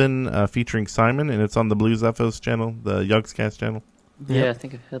Area 11 featuring Simon, and it's on the Blues FO's channel, the Yogscast channel. Yeah, I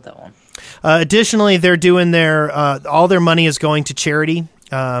think I've heard that one. Additionally, they're doing all their money is going to charity,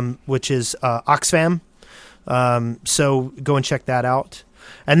 which is Oxfam. So go and check that out.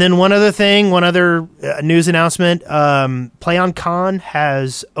 And then one other news announcement, PlayOnCon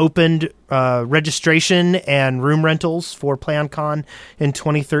has opened registration and room rentals for PlayOnCon in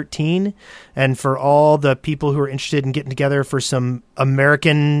 2013. And for all the people who are interested in getting together for some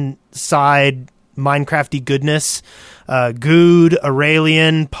American side Minecrafty goodness, Good,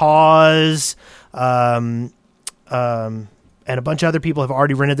 Aurelian, Pause, and a bunch of other people have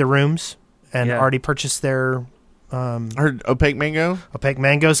already rented their rooms and already purchased their... Heard Opaque Mango? Opaque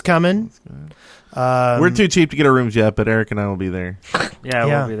Mango's coming. We're too cheap to get our rooms yet, but Eric and I will be there. Yeah,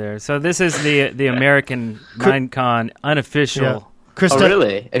 we'll be there. So this is the American Minecon unofficial. Yeah. Oh,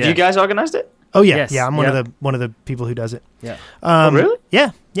 really? Have you guys organized it? Oh yeah, Yes. yeah. I'm one of the people who does it. Yeah. Oh, really?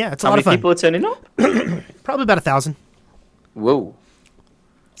 Yeah. It's a lot of fun. How many people are turning up? Probably about 1,000. Whoa.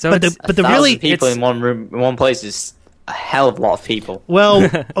 So but the really people in one room, in one place is a hell of a lot of people. Well,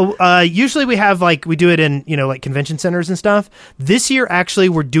 usually we have we do it in like convention centers and stuff. This year, actually,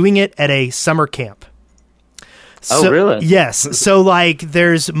 we're doing it at a summer camp. Oh, really? Yes. So,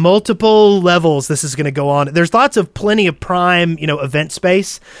 there's multiple levels this is going to go on. There's plenty of prime, event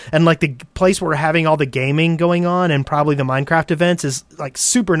space. And, the place where we're having all the gaming going on and probably the Minecraft events is,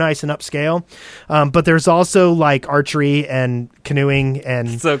 super nice and upscale. But there's also, archery and canoeing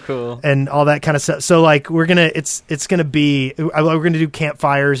and... So cool. And all that kind of stuff. So, we're going to... It's going to be... We're going to do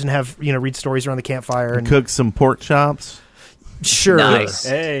campfires and have, read stories around the campfire. And cook some pork chops. Sure. Nice.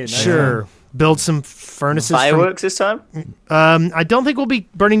 Hey, nice. Sure. Build some furnaces. Fireworks this time? I don't think we'll be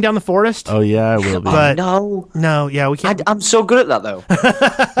burning down the forest. Oh yeah, I will be. But no, yeah, we can't. I'm so good at that though.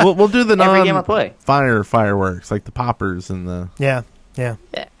 we'll do the every game I play. Fireworks like the poppers and the yeah.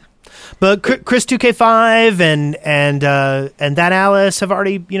 But Chris 2K5 and that Alice have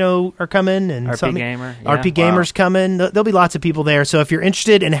already are coming, and RP Gamer, RP Gamer's coming. There'll be lots of people there. So if you're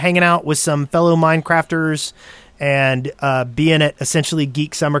interested in hanging out with some fellow Minecrafters and being at essentially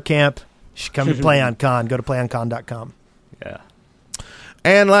Geek Summer Camp, you should come to PlayOnCon. Go to playoncon.com. Yeah.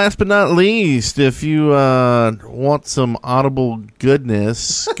 And last but not least, if you want some Audible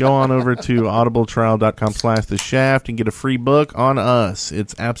goodness, go on over to audibletrial.com/The Shaft and get a free book on us.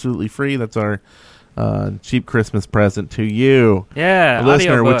 It's absolutely free. That's our cheap Christmas present to you, the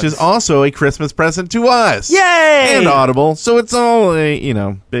listener, which is also a Christmas present to us. Yay! And Audible, so it's all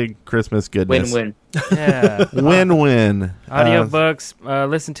a big Christmas goodness. Win-win. Yeah. Win-win. Audiobooks,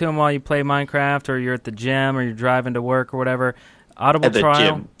 listen to them while you play Minecraft, or you're at the gym, or you're driving to work, or whatever. Audible at the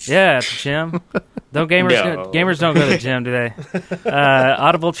trial. Gym. Yeah, at the gym. Gamers don't go to the gym, do they?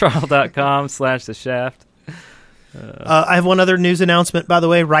 audibletrial.com/The Shaft. I have one other news announcement, by the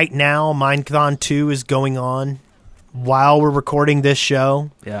way. Right now, Minecon 2 is going on while we're recording this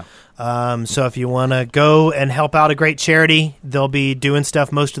show. Yeah. So if you want to go and help out a great charity, they'll be doing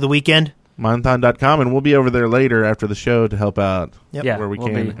stuff most of the weekend. Minethon.com, and we'll be over there later after the show to help out Yep. where we we'll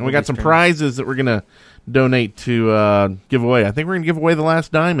can. be- And we we'll got be some streaming. prizes that we're going to donate to give away. I think we're going to give away the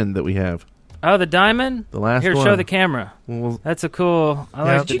last diamond that we have. Oh, the diamond? The last Here, one. show the camera. We'll- That's a cool. I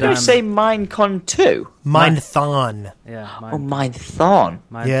Yeah. like Did the you diamond. guys say Minecon 2? Minethon. Yeah, Oh, Minethon.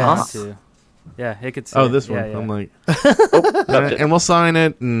 mine Yeah. too. Yeah, it could. Oh, this yeah, one. Yeah. I'm like, Loved it. and we'll sign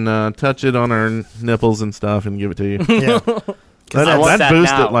it and touch it on our nipples and stuff and give it to you. Yeah. I want that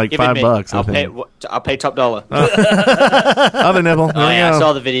boosted now. like Give it me. $5. I I'll pay, think. I'll pay top dollar. Other nipple. There Oh you yeah, I go.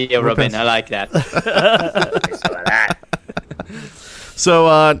 saw the video, Robin. I like that. I saw that.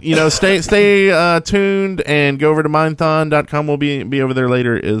 So, stay tuned and go over to Minethon.com. We'll be over there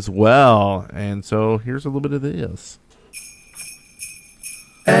later as well. And so here's a little bit of this.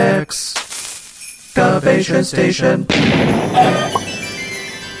 Excavation Station.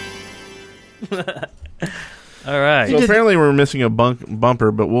 All right. So apparently we're missing a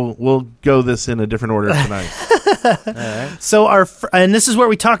bumper, but we'll go this in a different order tonight. So and this is where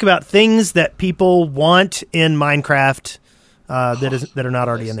we talk about things that people want in Minecraft that are not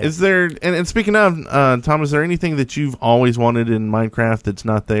already in there. Is there, and speaking of, Tom, is there anything that you've always wanted in Minecraft that's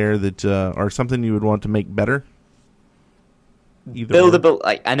not there that, or something you would want to make better? Either or. Buildable.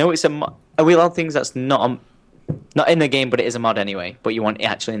 Like I know it's a wheel of things that's not in the game, but it is a mod anyway. But you want it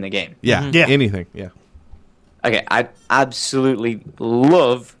actually in the game. Yeah, Yeah. anything, yeah. Okay, I absolutely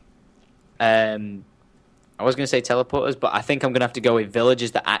love. I was going to say teleporters, but I think I'm going to have to go with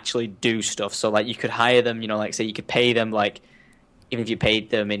villages that actually do stuff. So like you could hire them, like say you could pay them like. Even if you paid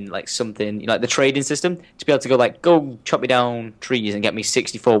them in like something like the trading system to be able to go chop me down trees and get me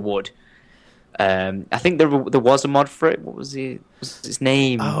 64 wood. I think there was a mod for it. What was his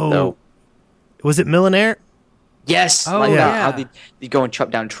name? Oh, though? was it Millionaire? Yes, Oh, like that. yeah. How they'd go and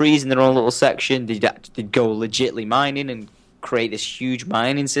chop down trees in their own little section. They'd go legitly mining and create this huge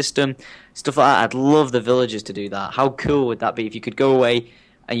mining system, stuff like that. I'd love the villagers to do that. How cool would that be if you could go away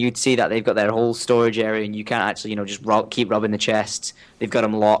and you'd see that they've got their whole storage area and you can't actually, just keep robbing the chests. They've got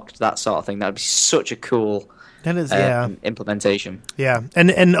them locked, that sort of thing. That'd be such a cool That is, implementation. yeah.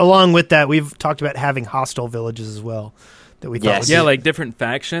 And along with that, we've talked about having hostile villages as well. That we thought Yes. would Yeah, be- like different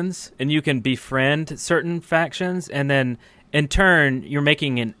factions, and you can befriend certain factions, and then in turn, you're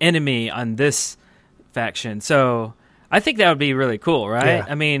making an enemy on this faction. So I think that would be really cool, right? Yeah.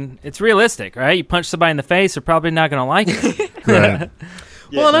 I mean, it's realistic, right? You punch somebody in the face, they're probably not going to like it. Right.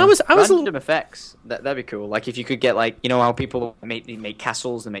 Well, and I was Random effects. That'd be cool. Like if you could get how people make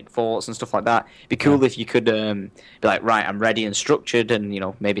castles and make forts and stuff like that. It'd be cool if you could be like, right, I'm ready and structured, and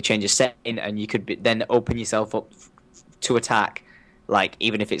maybe change a setting, and you could then open yourself up to attack. Like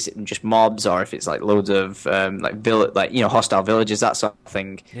even if it's just mobs or if it's like loads of hostile villages, that sort of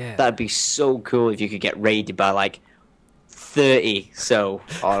thing. Yeah. That'd be so cool if you could get raided by like 30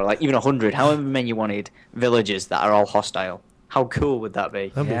 or like even 100, however many you wanted, villagers that are all hostile. How cool would that be?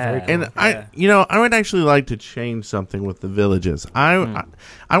 That'd be Yeah. very cool. And I would actually like to change something with the villages. I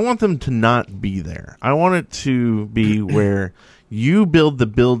want them to not be there. I want it to be where you build the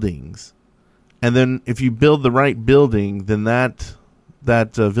buildings, and then if you build the right building, then that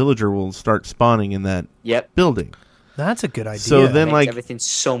villager will start spawning in that Yep. building. That's a good idea. So then, Makes like, everything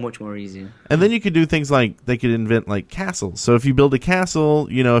so much more easy. and then you could do things like they could invent like castles. So if you build a castle,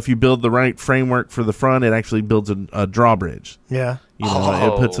 if you build the right framework for the front, it actually builds a drawbridge. yeah.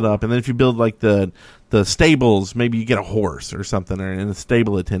 It puts it up, and then if you build like the stables, maybe you get a horse or something, and a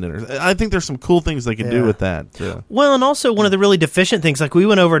stable attendant. I think there's some cool things they could do Yeah. with that. Well, and also one of the really deficient things, like we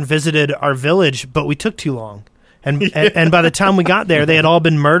went over and visited our village, but we took too long. And by the time we got there, they had all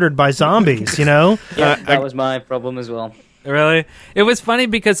been murdered by zombies, Yeah, that was my problem as well. Really? It was funny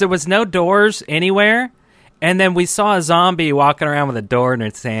because there was no doors anywhere, and then we saw a zombie walking around with a door in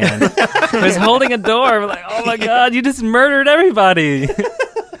its hand. It was holding a door. We're like, oh my god, you just murdered everybody.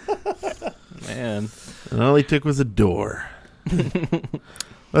 Man. And all he took was a door. I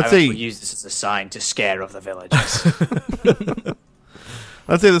Let's will see. use this as a sign to scare off the villagers.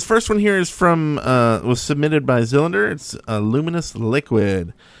 Let's say this first one here is from was submitted by Zylinder. It's a luminous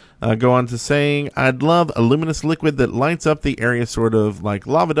liquid. Go on to saying, I'd love a luminous liquid that lights up the area sort of like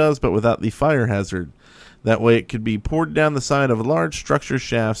lava does, but without the fire hazard. That way it could be poured down the side of large structure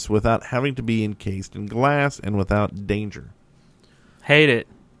shafts without having to be encased in glass and without danger. Hate it.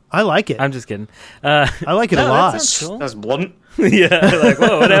 I like it. I'm just kidding. I like it a No, lot. that sounds cool. That's blunt. Yeah, like,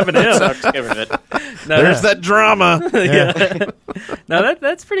 whoa, what happened to him? So just get rid of it. No, There's that drama. Yeah. no,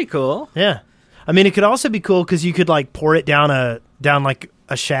 that's pretty cool. Yeah. I mean, it could also be cool because you could like pour it down like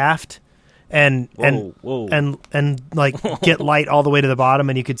a shaft, and Whoa. and like get light all the way to the bottom,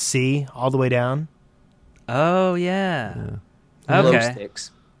 and you could see all the way down. Oh yeah. Glow Okay.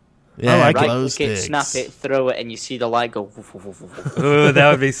 sticks. Yeah, like Right glow click it, sticks. snap it, throw it, and you see the light go. Woof, woof, woof, woof, woof. Ooh,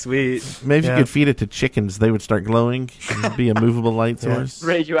 that would be sweet. Maybe Yeah. you could feed it to chickens. They would start glowing. It'd be a movable light source.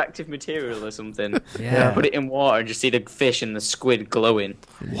 Radioactive material or something. Yeah. Put it in water and just see the fish and the squid glowing.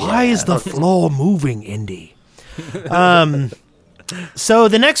 Why is the floor moving, Indy? So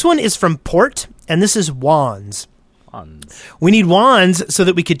the next one is from Port, and this is wands. We need wands so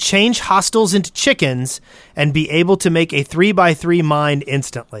that we could change hostiles into chickens and be able to make a 3x3 mind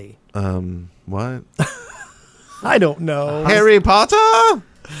instantly. What? I don't know. Harry Potter? Yeah,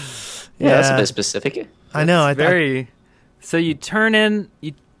 that's a bit specific. I know. I Very. So you turn a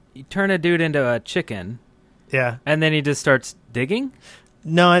dude into a chicken, yeah. and then he just starts digging.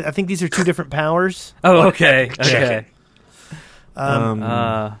 No, I think these are two different powers. Oh, okay. Okay.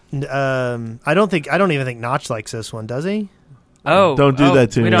 I don't even think Notch likes this one, does he? Don't do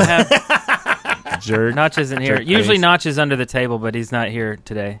that to we me. don't have Jerk. Notch isn't here. Jerk Usually face. Notch is under the table, but he's not here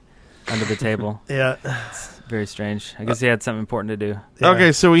today. Under the table. Yeah. Very strange. I guess he had something important to do. Yeah.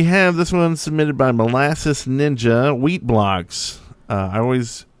 Okay, so we have this one submitted by Molasses Ninja, wheat blocks. I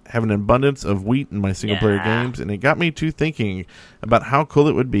always have an abundance of wheat in my single-player games, and it got me to thinking about how cool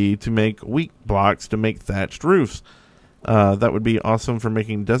it would be to make wheat blocks to make thatched roofs. That would be awesome for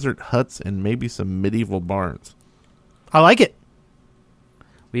making desert huts and maybe some medieval barns. I like it.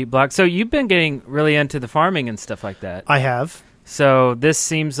 Wheat block. So you've been getting really into the farming and stuff like that. I have. So this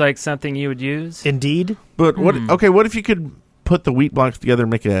seems like something you would use? Indeed. But what? Okay, what if you could put the wheat blocks together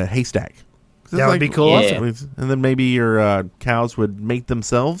and make a haystack? 'Cause That would be cool. Yeah. And then maybe your cows would mate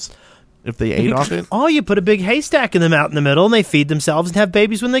themselves if they ate off it. Oh, you put a big haystack in them out in the middle, and they feed themselves and have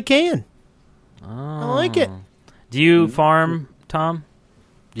babies when they can. I like it. Do you farm, Tom?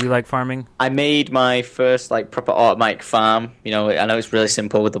 Do you like farming? I made my first proper automatic farm. I know it's really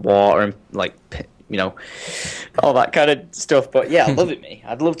simple with the water and all that kind of stuff. But yeah, I love it, me.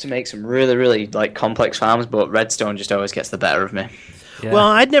 I'd love to make some really, really complex farms, but redstone just always gets the better of me. Yeah. Well,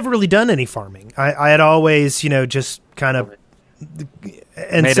 I'd never really done any farming. I had always, just kind of...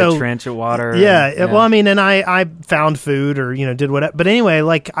 And made so, a trench of water. Yeah, well, I mean, and I found food or, did whatever. But anyway,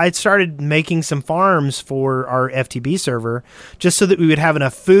 I started making some farms for our FTB server just so that we would have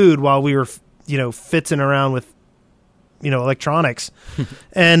enough food while we were, fitzing around with, electronics.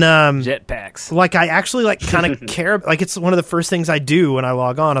 And jetpacks. I actually kind of care. It's one of the first things I do when I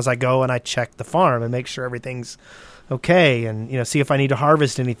log on is I go and I check the farm and make sure everything's okay and, see if I need to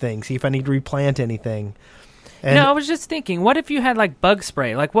harvest anything, see if I need to replant anything. And I was just thinking, what if you had bug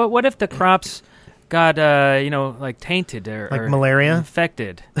spray? What if the crops got tainted or malaria?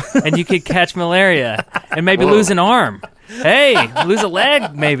 infected, and you could catch malaria and maybe lose an arm? Hey, lose a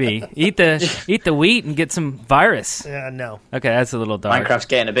leg maybe. Eat the wheat and get some virus. No. Okay, that's a little dark. Minecraft's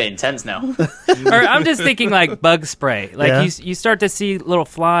getting a bit intense now. Or I'm just thinking bug spray. Yeah. You start to see little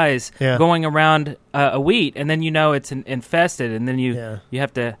flies going around a wheat, and then it's infested, and then you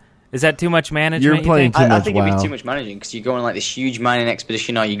have to. Is that too much management? You're playing you think? too I much think it'd WoW. be too much managing because you go on this huge mining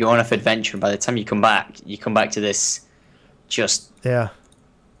expedition or you go on off adventure, and by the time you come back to this just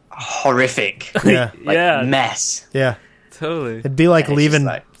horrific Yeah. mess. Yeah. Totally. It'd be like And it's leaving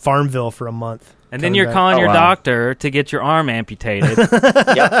just Farmville for a month. And then coming you're back. calling Oh, your wow. doctor to get your arm amputated,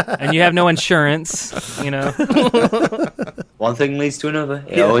 Yep. and you have no insurance. One thing leads to another.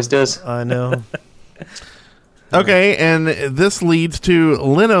 It always does. I know. Okay, and this leads to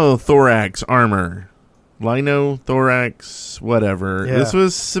linothorax armor. Linothorax, whatever. Yeah. This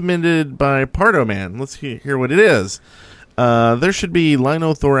was submitted by Pardo Man. Let's hear what it is. There should be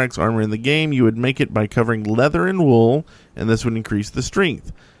linothorax armor in the game. You would make it by covering leather and wool, and this would increase the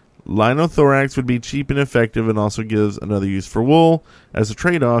strength. Linothorax would be cheap and effective and also gives another use for wool. As a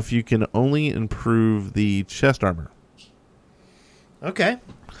trade-off, you can only improve the chest armor. Okay.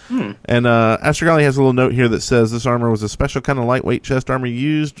 And Astrogally has a little note here that says this armor was a special kind of lightweight chest armor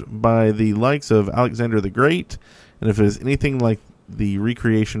used by the likes of Alexander the Great. And if it is anything like the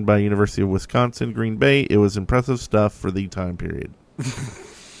recreation by University of Wisconsin, Green Bay, it was impressive stuff for the time period.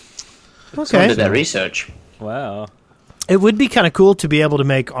 Someone Okay. did their research. Wow. It would be kind of cool to be able to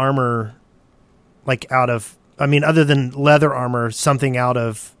make armor out of, other than leather armor, something out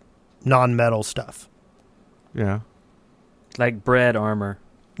of non-metal stuff. Yeah. Like bread armor.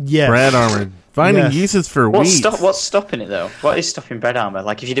 Yes. Bread armor. Finding Yes. uses for What's wheat. what's stopping it though? What is stopping bread armor?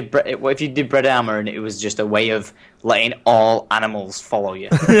 If you did what if you did bread armor and it was just a way of letting all animals follow you?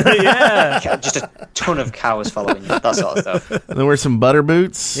 Yeah. Just a ton of cows following you. That sort of stuff. And then wear some butter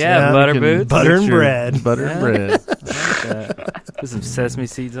boots. Yeah, butter You can boots. Butter mix and your bread. Butter and bread. Put some sesame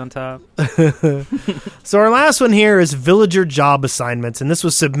seeds on top. So our last one here is villager job assignments, and this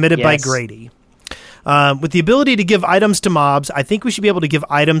was submitted by Yes. Grady. With the ability to give items to mobs, I think we should be able to give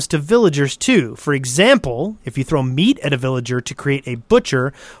items to villagers too. For example, if you throw meat at a villager to create a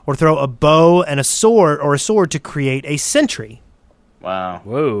butcher, or throw a bow and a sword to create a sentry. Wow.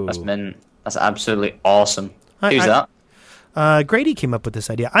 Whoa. That's absolutely awesome. Who's that? Grady came up with this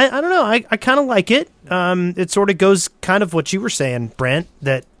idea. I don't know. I kind of like it. It sort of goes kind of what you were saying, Brent,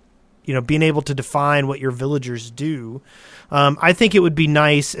 that being able to define what your villagers do. I think it would be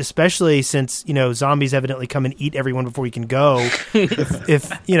nice, especially since, zombies evidently come and eat everyone before you can go.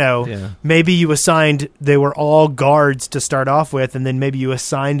 if maybe you they were all guards to start off with, and then maybe you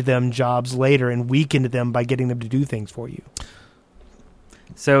assigned them jobs later and weakened them by getting them to do things for you.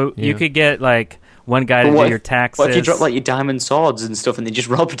 So you could get, like, one guy to do your taxes. What if you drop, like, your diamond swords and stuff and they just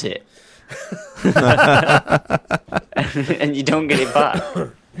robbed it? And you don't get it back.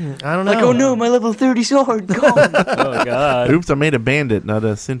 I don't know. Like, oh no, my level 30 sword gone. Oh god. Oops, I made a bandit, not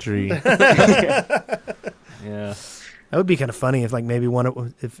a sentry. Yeah. That would be kind of funny if, like, maybe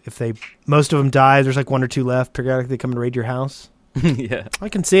if most of them die, there's like one or two left. Periodically, they come and raid your house. Yeah. I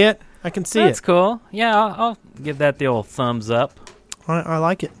can see it. That's cool. Yeah, I'll give that the old thumbs up. I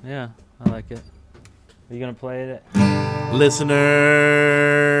like it. Yeah, I like it. Are you gonna play it?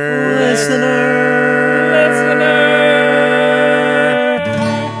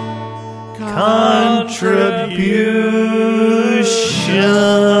 Contribution.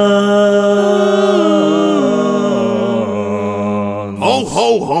 Ho,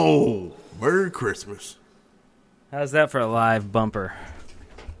 ho, ho. Merry Christmas. How's that for a live bumper?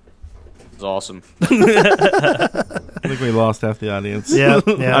 It's awesome. I think we lost half the audience. Yeah.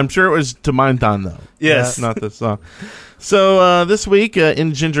 I'm sure it was to Mind Time, though. Yes. Not this song. So this week,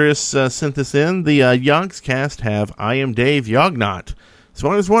 Ingendrous sent this in. The Yogscast have I Am Dave Yognot. So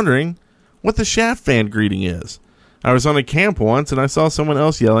I was wondering what the Shaft fan greeting is. I was on a camp once, and I saw someone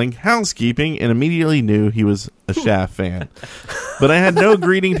else yelling, housekeeping, and immediately knew he was a Shaft fan. But I had no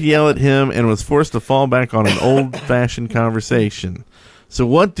greeting to yell at him and was forced to fall back on an old-fashioned conversation. So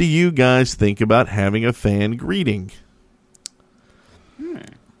what do you guys think about having a fan greeting?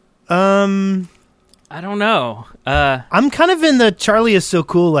 I don't know. I'm kind of in the Charlie is so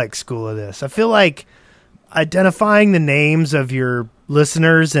cool like school of this. I feel like identifying the names of your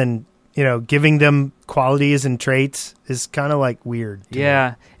listeners and giving them qualities and traits is kind of like weird.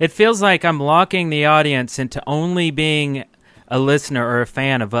 Yeah, it feels like I'm locking the audience into only being a listener or a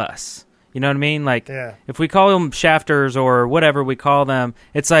fan of us. You know what I mean? Like, if we call them shafters or whatever we call them,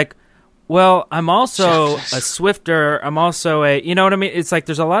 it's like, well, I'm also a swifter. I'm also you know what I mean? It's like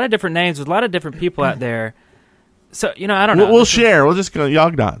there's a lot of different names. There's a lot of different people out there. So, I don't know. We'll share. We'll just go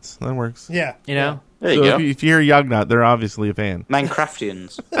Yognots. That works. Yeah. Know? There you go. If you hear Yognot, they're obviously a fan.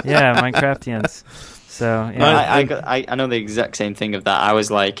 Minecraftians. Yeah, Minecraftians. So, yeah. I know the exact same thing of that. I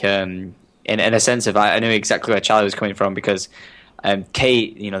was like, in a sense of, I knew exactly where Charlie was coming from because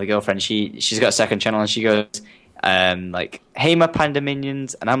Kate, the girlfriend, she's got a second channel and she goes, like, hey, my panda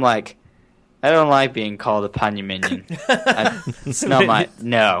minions. And I'm like, I don't like being called a panda minion. It's not my,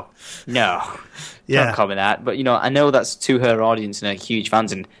 no. Yeah. Don't call me that. But, I know that's to her audience and her huge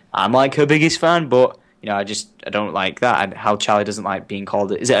fans, and I'm like her biggest fan, but, I don't like that. And how Charlie doesn't like being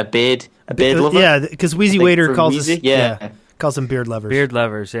called, is it a beard lover? Yeah, because Wheezy Waiter calls us, yeah. calls them beard lovers. Beard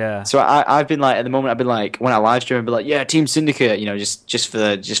lovers, yeah. So I've been like, at the moment, I've been like, when I live stream, I've been like, yeah, Team Syndicate, just for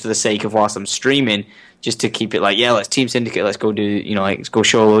the sake of whilst I'm streaming, just to keep it like, yeah, let's Team Syndicate, let's go do, let's go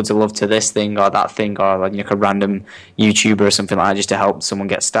show loads of love to this thing or that thing, or like, a random YouTuber or something like that, just to help someone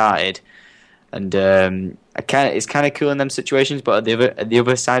get started. And it's kind of cool in them situations, but at the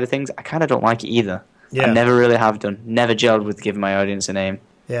other side of things, I kind of don't like it either. Yeah. I never really have done. Never gelled with giving my audience a name.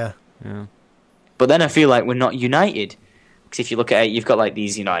 Yeah. But then I feel like we're not united. Because if you look at it, you've got like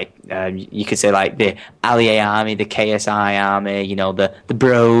these, you could say like the Allier army, the KSI army, the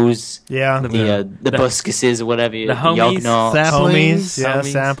bros, the Buscuses or whatever, the homies, saplings,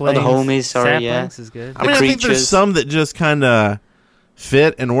 saplings, the homies. Sorry, saplings is good. I think there's some that just kind of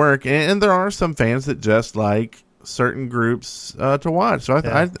fit and work, and there are some fans that just like certain groups to watch. So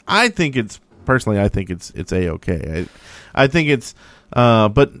I think it's personally, I think it's A-okay. I think it's,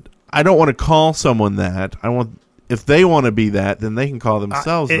 but I don't want to call someone that. If they want to be that, then they can call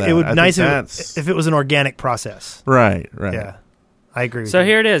themselves that. It would be nice if it was an organic process. Right. Yeah, I agree with you. So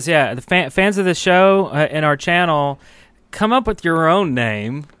here it is, yeah. The fans of the show and our channel, come up with your own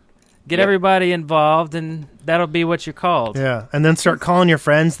name, get everybody involved, and that'll be what you're called. Yeah, and then start calling your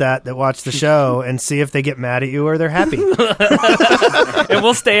friends that watch the show and see if they get mad at you or they're happy. And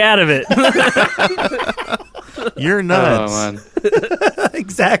we'll stay out of it. You're nuts. Oh, man.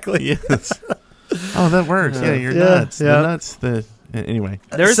 Exactly. Yes. Oh, that works. Yeah, you're nuts. Yeah. The nuts. Anyway,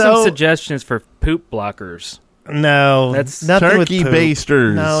 There's some suggestions for poop blockers. No, That's nothing turkey with poop.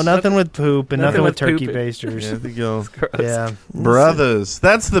 basters. No, nothing with poop and nothing with turkey poop. basters. Yeah, I think you'll- Yeah. Brothers.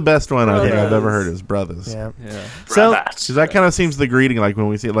 That's the best one I think I've Brothers. ever heard is brothers. Yeah. Yeah. So, Because that kind of seems the greeting, like when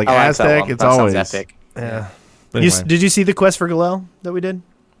we see it, like I like that Aztec, one. it's That always sounds epic. yeah. But anyway. Did you see the quest for Galil that we did?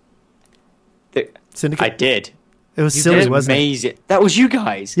 I Syndicate? did. It was You silly, did? wasn't it? Amazing. That was you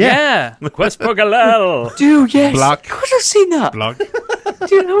guys. Yeah. Quest for Galil. Dude, yes. Block. Of course I've seen that. Block.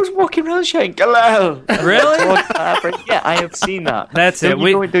 Dude, I was walking around shouting, Galil. Really? Yeah, I have seen that. That's it.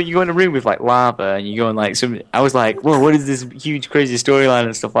 Don't you go in a room with like lava and you go in like some. I was like, whoa, what is this huge crazy storyline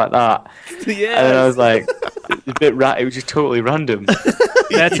and stuff like that? Yeah. And then I was like, a bit it was just totally random.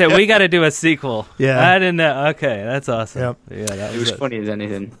 That's it. We got to do a sequel. Yeah. I didn't know. Okay, that's awesome. Yep. Yeah, that It was was funny as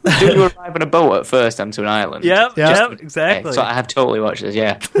anything. Don't you arrive on a boat at first onto an island? Yep. Yeah. Yep. Exactly. So I have totally watched this.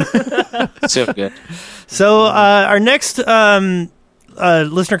 Yeah, so good. So our next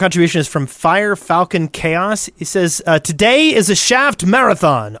listener contribution is from Fire Falcon Chaos. He says, today is a Shaft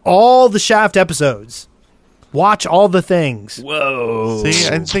marathon. All the Shaft episodes. Watch all the things. Whoa. See,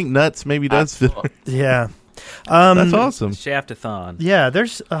 I think nuts maybe does fit. Yeah. That's awesome. Shaftathon Yeah,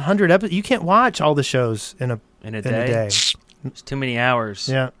 there's 100 episodes. You can't watch all the shows in a day. It's too many hours.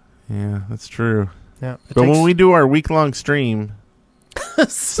 Yeah. Yeah, that's true. Yeah. But when we do our week-long stream,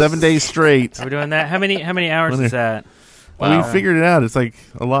 7 days straight, Are we doing that? How many hours When is that? we figured it out. It's like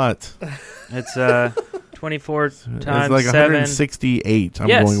a lot. It's 24 times It's like 7. 168 I'm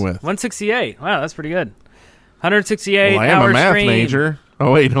yes, going with. 168. Wow, that's pretty good. 168 Well, I am hour a math stream. major.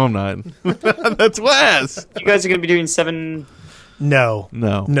 Oh, wait, no, I'm not. That's Wes. You guys are going to be doing 7. No.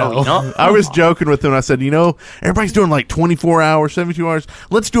 No. No. Oh, not? I was joking with him. I said, everybody's doing like 24 hours, 72 hours.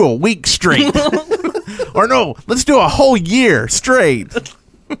 Let's do a week straight. Or no, let's do a whole year straight.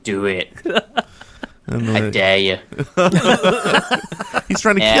 Do it. And I dare you. he's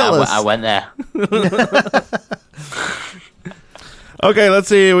trying to Yeah, kill us. I went there. Okay, let's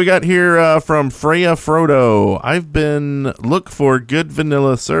see. We got here from Freya Frodo. I've been look for good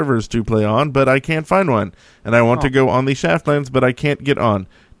vanilla servers to play on, but I can't find one. And I want to go on the Shaftlands, but I can't get on.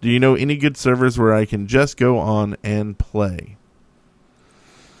 Do you know any good servers where I can just go on and play?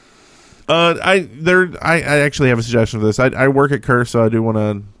 I actually have a suggestion for this. I work at Curse, so I do want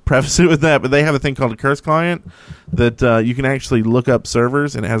to preface it with that. But they have a thing called a Curse client that you can actually look up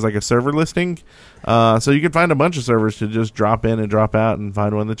servers, and it has like a server listing. So you can find a bunch of servers to just drop in and drop out and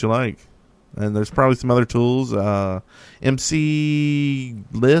find one that you like. And there's probably some other tools, MC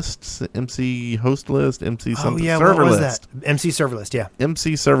lists, MC host list, MC something. Oh, yeah. Server What was list. that? MC server list, yeah.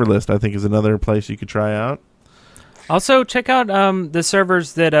 MC server list, I think, is another place you could try out. Also, check out the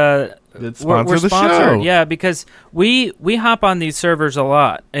servers that That we're sponsor the sponsored. show. Yeah, because we hop on these servers a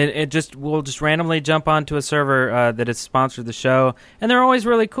lot, and we'll just randomly jump onto a server that has sponsored the show, and they're always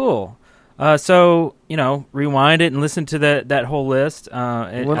really cool. So rewind it and listen to that whole list.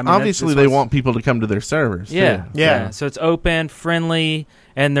 Obviously, they want people to come to their servers. Yeah, too. Yeah. So it's open, friendly,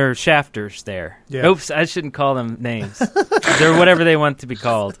 and they're shafters there. Yeah. Oops, I shouldn't call them names. They're whatever they want to be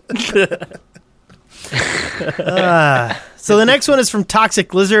called. So the next one is from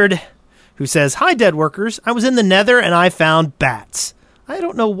Toxic Lizard, who says, "Hi, dead workers. I was in the Nether and I found bats. I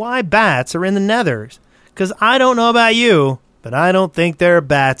don't know why bats are in the Nethers, because I don't know about you, but I don't think there are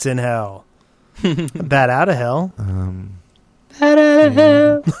bats in hell. A bat out of hell.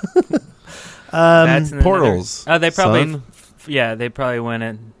 Bats in the portals, Nether. Oh, they probably, son. they probably went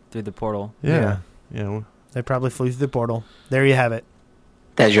in through the portal. Yeah. They probably flew through the portal. There you have it.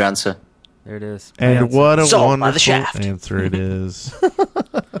 There's your answer. There it is. And Bats. what a Solved by the wonderful shaft. answer it is.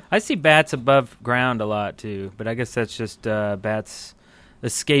 I see bats above ground a lot too, but I guess that's just bats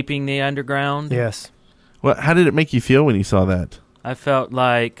escaping the underground. Yes. Well, how did it make you feel when you saw that? I felt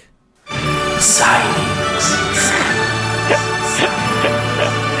like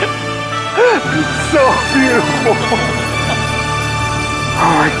So beautiful.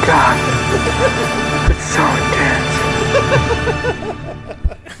 Oh my god. It's so intense.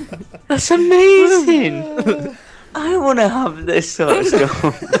 That's amazing. I want to have this sort of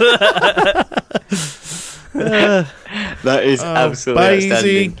stuff. That is absolutely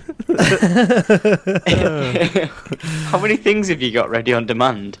outstanding. How many things have you got ready on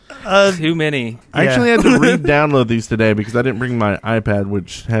demand? too many. I actually had to re-download these today because I didn't bring my iPad,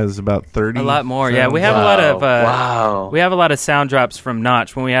 which has about 30. A lot more. Yeah, we have Wow. a lot of Wow. we have a lot of sound drops from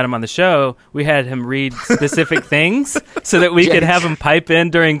Notch. When we had him on the show, we had him read specific things so that we could have him pipe in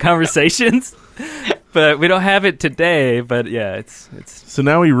during conversations. But we don't have it today. But yeah, it's So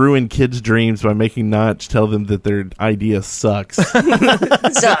now we ruin kids' dreams by making Notch tell them that their idea sucks.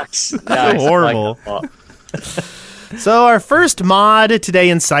 Sucks. Nice. horrible. I like that So our first mod today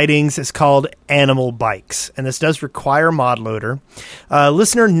in sightings is called Animal Bikes, and this does require mod loader.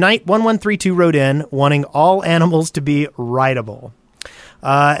 Listener Knight1132 wrote in wanting all animals to be rideable.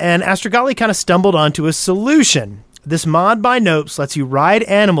 And Astrogali kind of stumbled onto a solution. This mod by Nopes lets you ride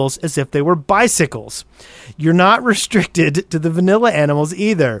animals as if they were bicycles. You're not restricted to the vanilla animals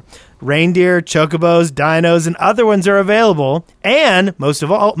either. Reindeer, chocobos, dinos, and other ones are available. And most,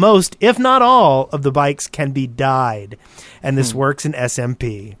 if not all, of the bikes can be dyed. And this works in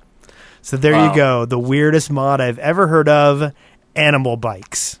SMP. So there you go. The weirdest mod I've ever heard of, Animal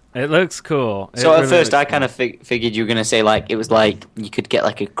Bikes. It looks cool. So at first, I kind of figured you were gonna say like it was like you could get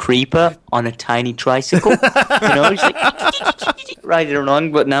like a creeper on a tiny tricycle, just like riding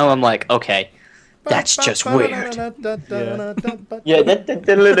along. But now I'm like, okay, that's just weird.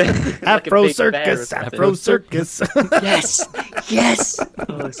 Afro circus, Afro circus. Yes.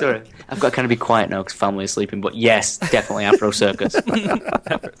 Oh, sorry, I've got to kind of be quiet now because family is sleeping. But yes, definitely Afro circus.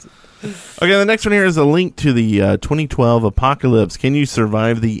 Okay, the next one here is a link to the 2012 Apocalypse. Can you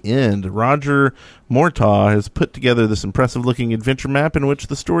survive the end? Roger Mortaw has put together this impressive-looking adventure map in which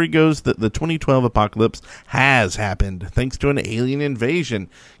the story goes that the 2012 Apocalypse has happened thanks to an alien invasion.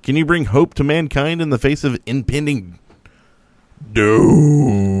 Can you bring hope to mankind in the face of impending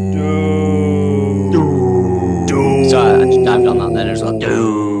doom? So I just dived on that then. It was like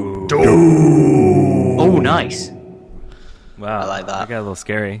doom. Oh, nice. Wow, I like that. That got a little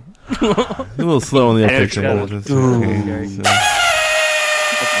scary. A little slow on the uptake.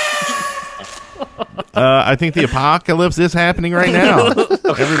 I think the apocalypse is happening right now.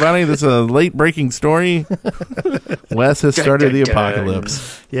 Everybody, this is a late-breaking story. Wes has started the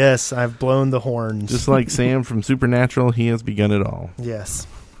apocalypse. Yes, I've blown the horns. Just like Sam from Supernatural, he has begun it all. Yes.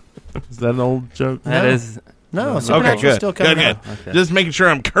 Is that an old joke? That is. No, Okay, Supernatural's good. still coming out. Okay. Just making sure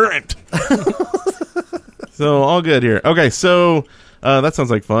I'm current. So, all good here. Okay, so that sounds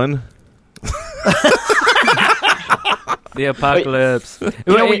like fun. The apocalypse.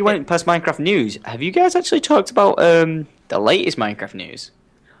 When you went past Minecraft news, have you guys actually talked about the latest Minecraft news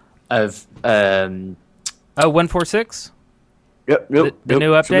of 146? Yep, The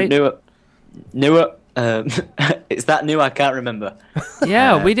new update? Newer. Is that new? I can't remember.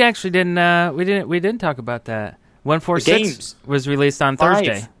 Yeah, we actually didn't. We didn't talk about that. 146 was released on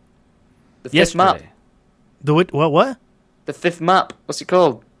Thursday. The fifth map. The what? The fifth map. What's it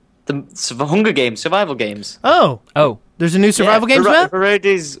called? The Hunger Games, survival games. Oh, there's a new survival games map.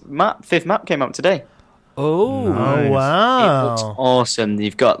 Herode's fifth map came out today. Oh, nice. It Wow! looks awesome.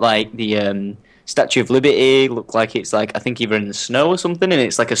 You've got like the Statue of Liberty. Look like it's like I think either in the snow or something, and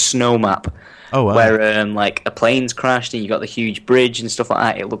it's like a snow map. Oh, wow. Where like a plane's crashed and you got the huge bridge and stuff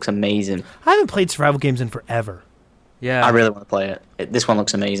like that. It looks amazing. I haven't played survival games in forever. yeah. I really want to play it. This one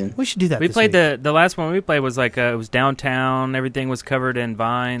looks amazing. We should do that. We this played week. the last one we played was like it was downtown. Everything was covered in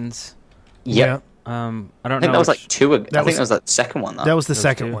vines. Yep. Yeah, I don't I know. think that was like two. I think was- that was like the second one. that was the Those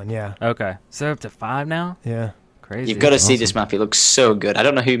second two? one. Yeah, Okay, so up to 5 now. yeah. Crazy. You've got to see this map. It looks so good. I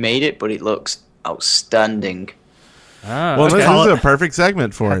don't know who made it, but it looks outstanding. Oh, Well, okay. this is a perfect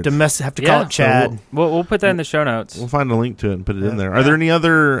segment for Have it. to have to Yeah. call it Chad. We'll put that in the show notes. We'll find a link to it and put it in there. Are there any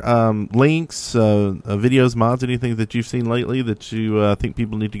other links, videos, mods, anything that you've seen lately that you think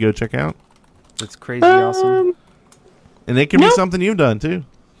people need to go check out? It's crazy awesome. And it can be something you've done, too.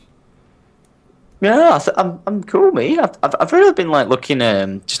 Yeah, I'm cool, mate. I've really been like looking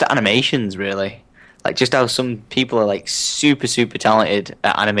just at animations, really, like just how some people are like super talented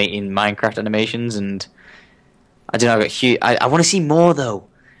at animating Minecraft animations, and I don't know. I want to see more though.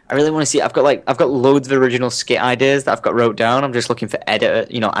 I really want to see. I've got loads of original skit ideas that I've got wrote down. I'm just looking for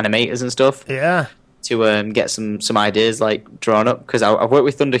animators and stuff Yeah. to get some ideas like drawn up because I've worked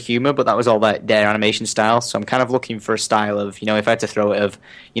with Thunder Humor, but that was all like their animation style. So I'm kind of looking for a style of if I had to throw it of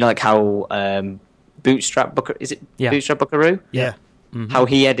like how Bootstrap Booker is it? Yeah. Bootstrap Buckaroo? Yeah. How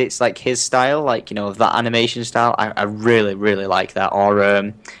he edits like his style, like of that animation style. I really like that.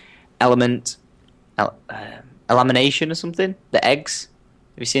 Or Elimination or something. The eggs.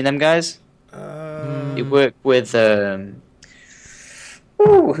 Have you seen them guys? You work with who's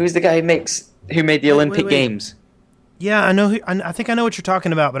the guy who made the Olympic wait. Games? Yeah, I know. I think I know what you're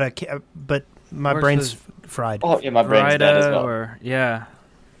talking about, but I can't. But my Where's brain's the- fried. Oh yeah, my brain's dead as well. or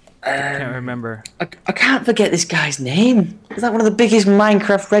I can't remember. I can't forget this guy's name. He's like one of the biggest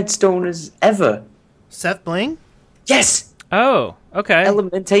Minecraft Redstoners ever. Seth Bling. Yes, Oh, okay.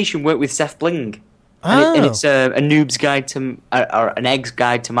 Elementation worked with Seth Bling. Oh. And it's a noob's guide to or an egg's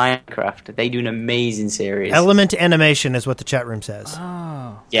guide to Minecraft. They do an amazing series. Element Animation is what the chat room says.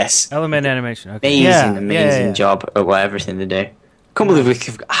 Oh, Yes, element animation. Okay. amazing, Yeah, yeah. job at everything they do. Can't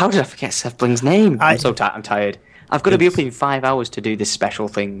believe how did I forget Seth Bling's name? I- I'm so tired. I'm tired. I've got to be up in 5 hours to do this special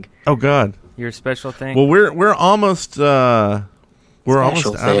thing. Oh God. Your special thing. Well, we're almost almost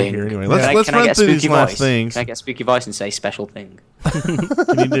Special out of thing. here anyway. Can Let's I run get a through these spooky last voice? things. Can I get a spooky voice and say special thing?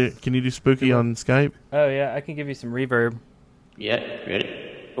 Can you do spooky on Skype? Oh yeah, I can give you some reverb. Yeah, ready?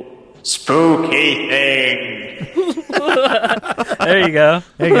 Oh. Spooky thing. There you go.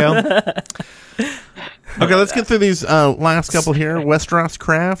 There you go. Okay, let's get through these last couple here. Westeros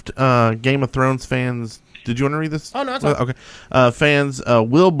Craft, Game of Thrones fans. Did you want to read this? Oh, no, it's fine. Okay. Fans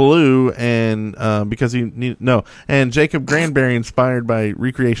Will Blue and because he and Jacob Granberry inspired by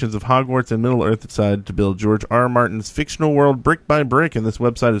recreations of Hogwarts and Middle Earth decided to build George R. R. Martin's fictional world brick by brick, and this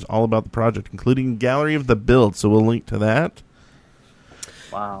website is all about the project, including gallery of the build. So we'll link to that.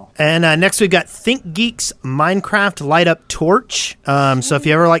 Wow. And next we've got Think Geek's Minecraft Light Up Torch. So if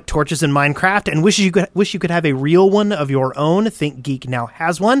you ever like torches in Minecraft and wish you could have a real one of your own, Think Geek now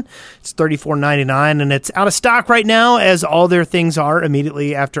has one. It's $34.99 and it's out of stock right now, as all their things are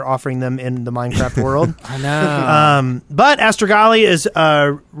immediately after offering them in the Minecraft world. I know. But Astrogali is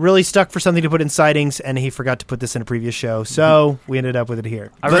really stuck for something to put in sightings, and he forgot to put this in a previous show, so we ended up with it here.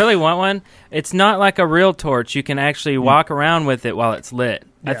 I really want one. It's not like a real torch. You can actually walk around with it while it's lit.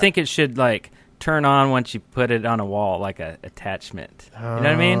 I think it should turn on once you put it on a wall, like a attachment. You know what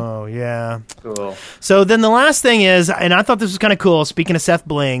I mean? Oh, yeah. Cool. So then the last thing is, and I thought this was kind of cool, speaking of Seth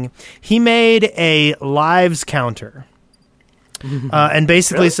Bling, he made a lives counter. And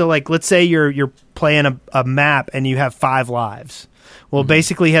basically, so let's say you're playing a map and you have 5 lives. Well,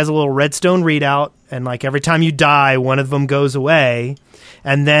 basically he has a little redstone readout, and every time you die, one of them goes away.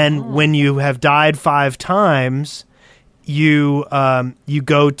 And then when you have died 5 times, you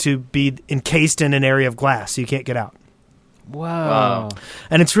go to be encased in an area of glass, so you can't get out. Wow.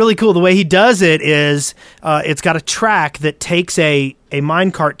 And it's really cool. The way he does it is it's got a track that takes a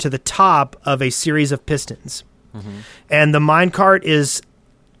minecart to the top of a series of pistons. And the minecart is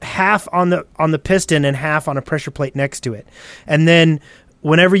half on the piston and half on a pressure plate next to it. And then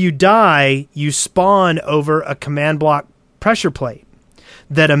whenever you die, you spawn over a command block pressure plate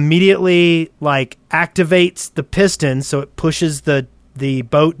that immediately activates the piston, so it pushes the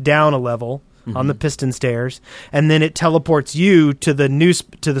boat down a level on the piston stairs, and then it teleports you to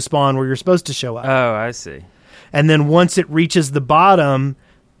the spawn where you're supposed to show up. Oh, I see. And then once it reaches the bottom,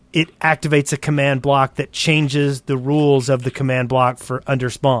 it activates a command block that changes the rules of the command block for under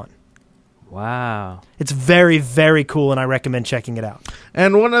spawn. Wow. It's very, very cool, and I recommend checking it out.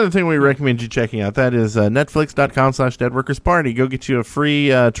 And one other thing we recommend you checking out, that is netflix.com/deadworkersparty. Go get you a free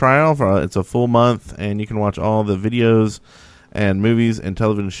trial. It's a full month, and you can watch all the videos and movies and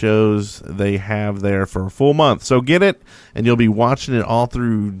television shows they have there for a full month. So get it, and you'll be watching it all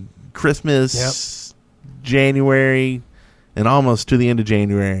through Christmas, January, and almost to the end of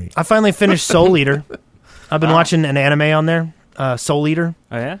January. I finally finished Soul Eater. I've been watching an anime on there, Soul Eater.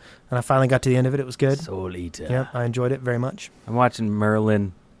 Oh, yeah? And I finally got to the end of it. It was good. Soul Eater. Yep, I enjoyed it very much. I'm watching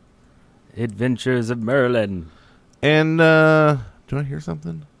Merlin. Adventures of Merlin. And do I hear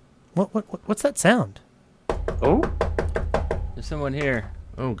something? What's that sound? Oh? There's someone here.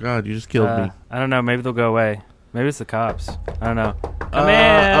 Oh, God, you just killed me. I don't know. Maybe they'll go away. Maybe it's the cops. I don't know. Come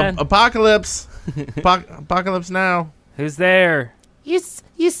in. Apocalypse. Apocalypse now. Who's there? Yes,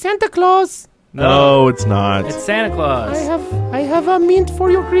 Santa Claus. No, it's not. It's Santa Claus. I have a mint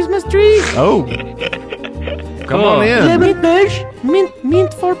for your Christmas tree. Oh. Come on in.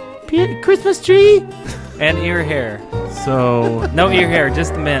 Mint for Christmas tree. And ear hair. So. No ear hair,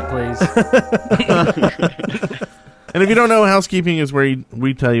 just the mint, please. And if you don't know, housekeeping is where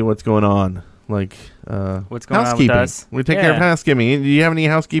we tell you what's going on. What's going on housekeeping. with us? We take care of housekeeping. Do you have any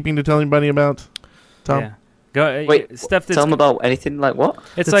housekeeping to tell anybody about, Tom? Yeah. Go, Wait, stuff that's tell them about anything like what?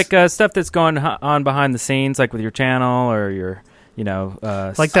 It's stuff that's going on behind the scenes, like with your channel or your,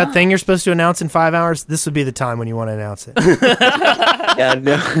 that thing you're supposed to announce in 5 hours. This would be the time when you want to announce it. Yeah,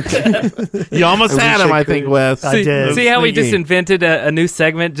 no. You almost had him, I think, Wes. I did. See how we just invented a new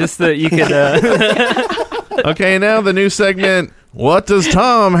segment just so that you could. Okay, now the new segment. What does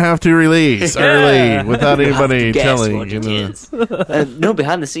Tom have to release early without anybody telling? No,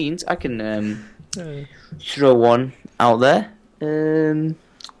 behind the scenes, I can throw one out there.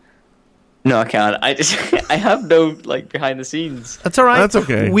 No, I can't. I have no behind the scenes. That's all right. That's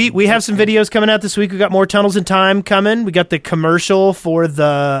okay. We have some videos coming out this week. We got more Tunnels in Time coming. We got the commercial for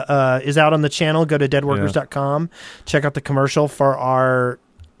the is out on the channel. Go to deadworkers.com. Check out the commercial for our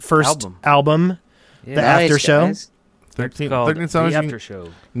first album the after show. Guys. 13 The songs. after show.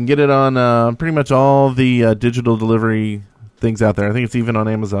 You can get it on pretty much all the digital delivery things out there. I think it's even on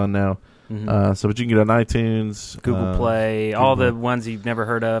Amazon now. But you can get it on iTunes, Google Play, all the ones you've never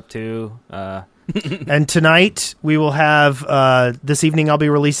heard of too. And tonight we will have, this evening I'll be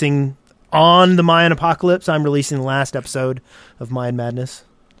releasing on the Mayan Apocalypse. I'm releasing the last episode of Mayan Madness.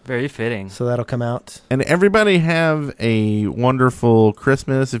 Very fitting. So that'll come out. And everybody have a wonderful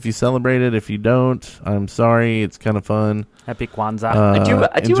Christmas if you celebrate it. If you don't, I'm sorry. It's kind of fun. Happy Kwanzaa. I do enjoy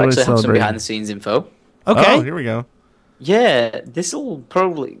actually have some celebrating. behind the scenes info. Okay. Oh, here we go. Yeah, this will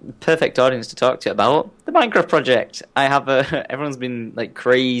probably perfect audience to talk to about the Minecraft project. I have everyone's been like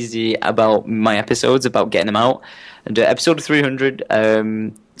crazy about my episodes, about getting them out, and episode 300,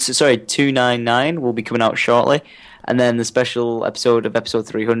 299 will be coming out shortly, and then the special episode of episode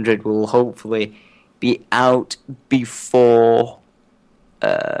 300 will hopefully be out before.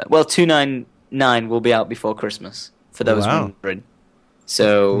 299 will be out before Christmas for those wondering.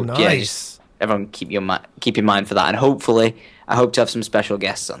 So Nice. yeah. Everyone keep in mind for that, and hopefully I hope to have some special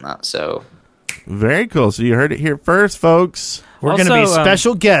guests on that. So Very cool. So you heard it here first, folks. We're going to be Also,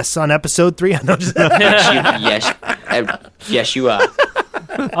 special guests on episode 300. yes, you are.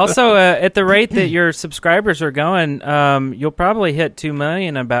 Also, at the rate that your subscribers are going, you'll probably hit 2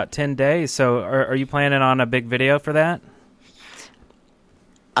 million in about 10 days. So are you planning on a big video for that?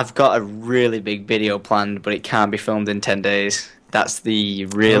 I've got a really big video planned, but it can't be filmed in 10 days. That's the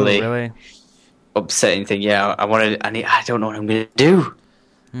really upsetting thing. Yeah, I don't know what I'm going to do.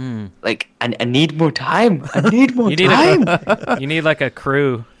 Like, I need more time. I need more time. You need like a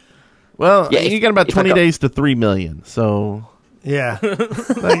crew. Well, Yeah, you if- got about if I 20 got- days to 3 million. So Yeah.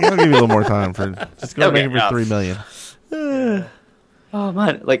 like, I'll give you a little more time for just go Okay, make it for yeah. 3 million. Oh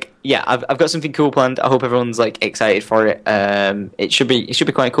man, like yeah, I've got something cool planned. I hope everyone's like excited for it. It should be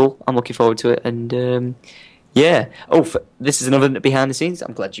quite cool. I'm looking forward to it, and yeah. Oh, this is another behind the scenes.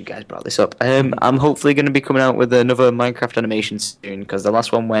 I'm glad you guys brought this up. I'm hopefully going to be coming out with another Minecraft animation soon because the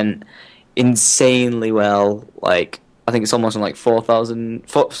last one went insanely well. Like I think it's almost on like 4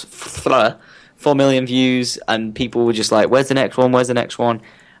 million views, and people were just like, "Where's the next one? Where's the next one?"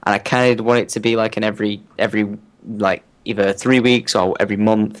 And I kind of want it to be like an every like either 3 weeks or every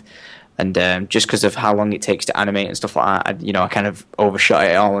month. And just because of how long it takes to animate and stuff like that, I kind of overshot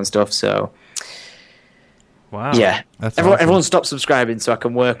it all and stuff. So Wow. yeah, That's awesome. everyone stop subscribing so I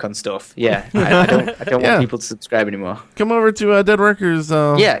can work on stuff. Yeah, I don't Yeah. want people to subscribe anymore. Come over to deadworkers.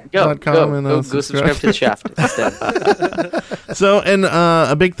 Yeah, go and, subscribe to the Shaft instead. So, and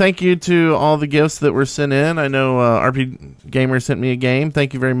a big thank you to all the gifts that were sent in. I know RP Gamer sent me a game.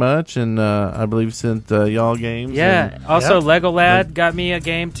 Thank you very much. And I believe sent y'all games. Yeah. And Also, Yep. Lego Lad got me a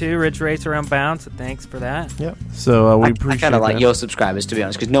game too, Ridge Racer Unbound. So thanks for that. Yep. so we I appreciate kind of like that. your subscribers, to be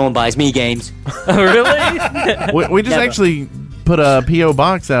honest, because no one buys me games. Oh, really? We just Never. actually put a P.O.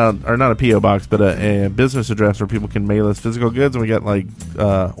 box out, or not a P.O. box, but a business address where people can mail us physical goods. And we got like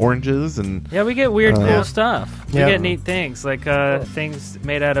oranges and Yeah, we get weird, Yeah. cool stuff. We Yeah. get neat things, like things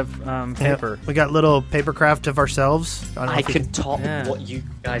made out of paper. We got little paper craft of ourselves. don't know I if we- could top Yeah. what you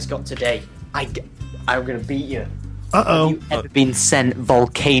guys got today. I'm gonna beat you. Uh-oh. Have you ever been sent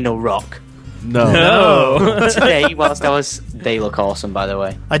volcano rock? no. No. Today, whilst I was... They look awesome, by the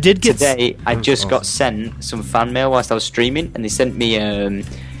way. I did get... Today, I just got sent some fan mail whilst I was streaming, and they sent me,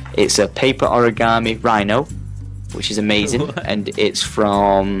 it's a paper origami rhino, which is amazing, and it's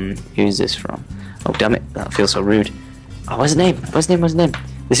from... Who's this from? Oh, damn it, that feels so rude. Oh, what's his name?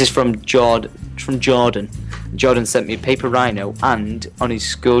 This is from Jordan. Jordan sent me a paper rhino, and on his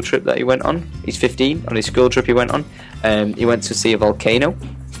school trip that he went on, he's 15, on his school trip he went on, he went to see a volcano,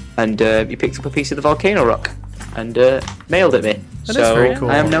 and he picked up a piece of the volcano rock and mailed it me. That is so very cool.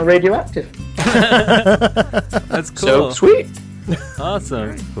 I am now radioactive. That's So cool. sweet.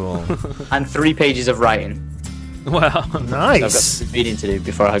 Awesome. Cool. And 3 pages of writing. Wow. So I've got Nice. some reading to do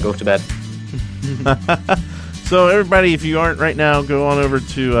before I go to bed. So everybody, if you aren't right now, go on over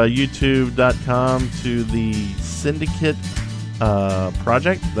to youtube.com to the Syndicate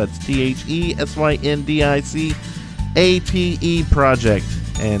project. That's TheSyndicate project.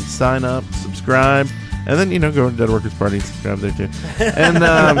 And sign up, subscribe, and then, go to Dead Workers Party and subscribe there too. And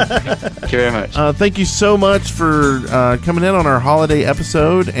Thank you very much. thank you so much for coming in on our holiday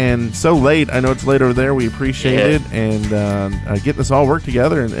episode, and so late. I know it's late over there. We appreciate Yeah. it, and getting us all work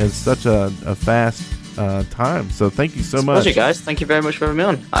together in such a fast time. So thank you so much. Pleasure, guys. Thank you very much for having me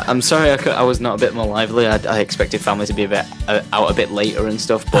on. I'm sorry I was not a bit more lively. I expected family to be a bit out a bit later and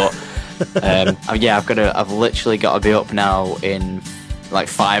stuff, but yeah, I've literally got to be up now in like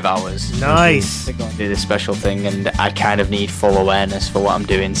 5 hours. Nice. To go and do this special thing, and I kind of need full awareness for what I'm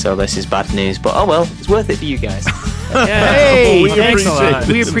doing, so this is bad news, but oh well, it's worth it for you guys. Yeah. Hey, we thanks a appreciate lot. it.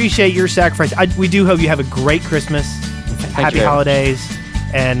 We appreciate your sacrifice. We do hope you have a great Christmas, happy you very much. holidays,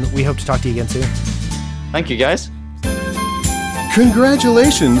 and we hope to talk to you again soon. Thank you, guys.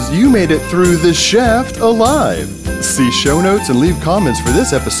 Congratulations, you made it through The Shaft alive. See show notes and leave comments for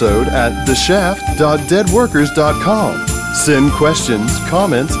this episode at theshaft.deadworkers.com. Send questions,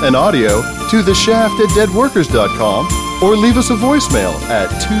 comments, and audio to theshaft@deadworkers.com or leave us a voicemail at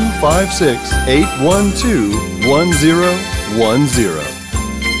 256-812-1010.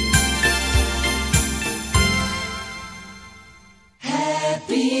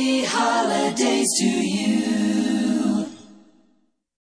 Happy holidays to you.